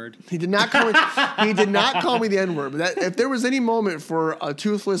the N-word? he did not call me. He did not call me the N-word. But that, if there was any moment for a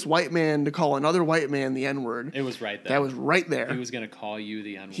toothless white man to call another white man the N-word, It was right there. that was right there. He was going to call you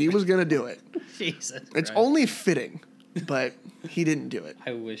the N-word. He was gonna do it. Jesus It's Christ. only fitting, but he didn't do it.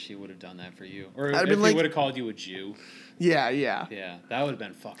 I wish he would have done that for you. Or I'd if been he like- would have called you a Jew. Yeah. Yeah, that would have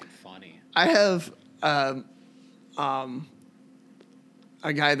been fucking funny. I have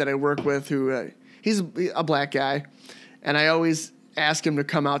a guy that I work with who he's a black guy, and I always ask him to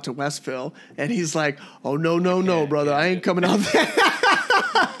come out to Westville, and he's like, "Oh no, brother, I ain't coming out there."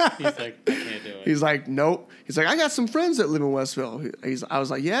 He's like, I can't do it. He's like, "Nope." He's like, "I got some friends that live in Westville." I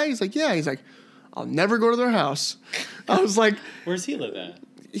was like, "Yeah." He's like, "Yeah." He's like, "I'll never go to their house." I was like, Where's he live at?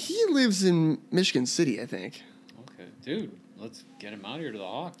 "He lives in Michigan City, I think." Okay, dude, let's get him out here to the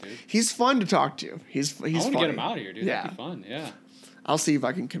Hawk, dude. He's fun to talk to. He's I want to funny. get him out here, dude. Yeah. That'd be fun. Yeah. I'll see if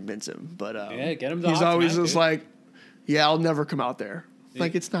I can convince him. But Yeah, get him to he's Hawk always tonight, just dude. like, "Yeah, I'll never come out there."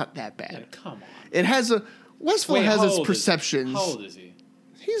 Like, it's not that Yeah, bad. come on. It has a Westville Wait, has how its old is he? perceptions. How old is he?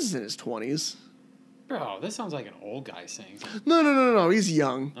 He's in his 20s. Bro, this sounds like an old guy saying something. No. He's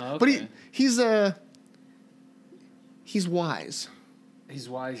young, Oh, but okay. he's wise. He's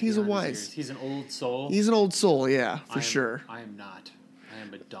wise. He's a beyond his wise. years. He's an old soul. He's an old soul, yeah, I for am- sure. I am not. I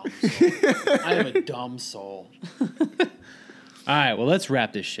am a dumb soul. I am a dumb soul. All right, well, let's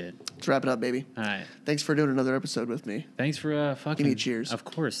wrap this shit. Let's wrap it up, baby. All right. Thanks for doing another episode with me. Thanks for fucking. Give me a cheers. Of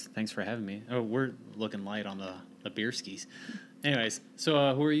course. Thanks for having me. Oh, we're looking light on the beer skis. Anyways,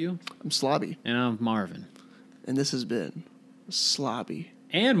 so who are you? I'm Slobby, And I'm Marvin. and this has been Slobby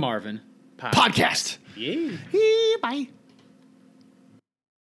And Marvin. Podcast. Yeah. Bye.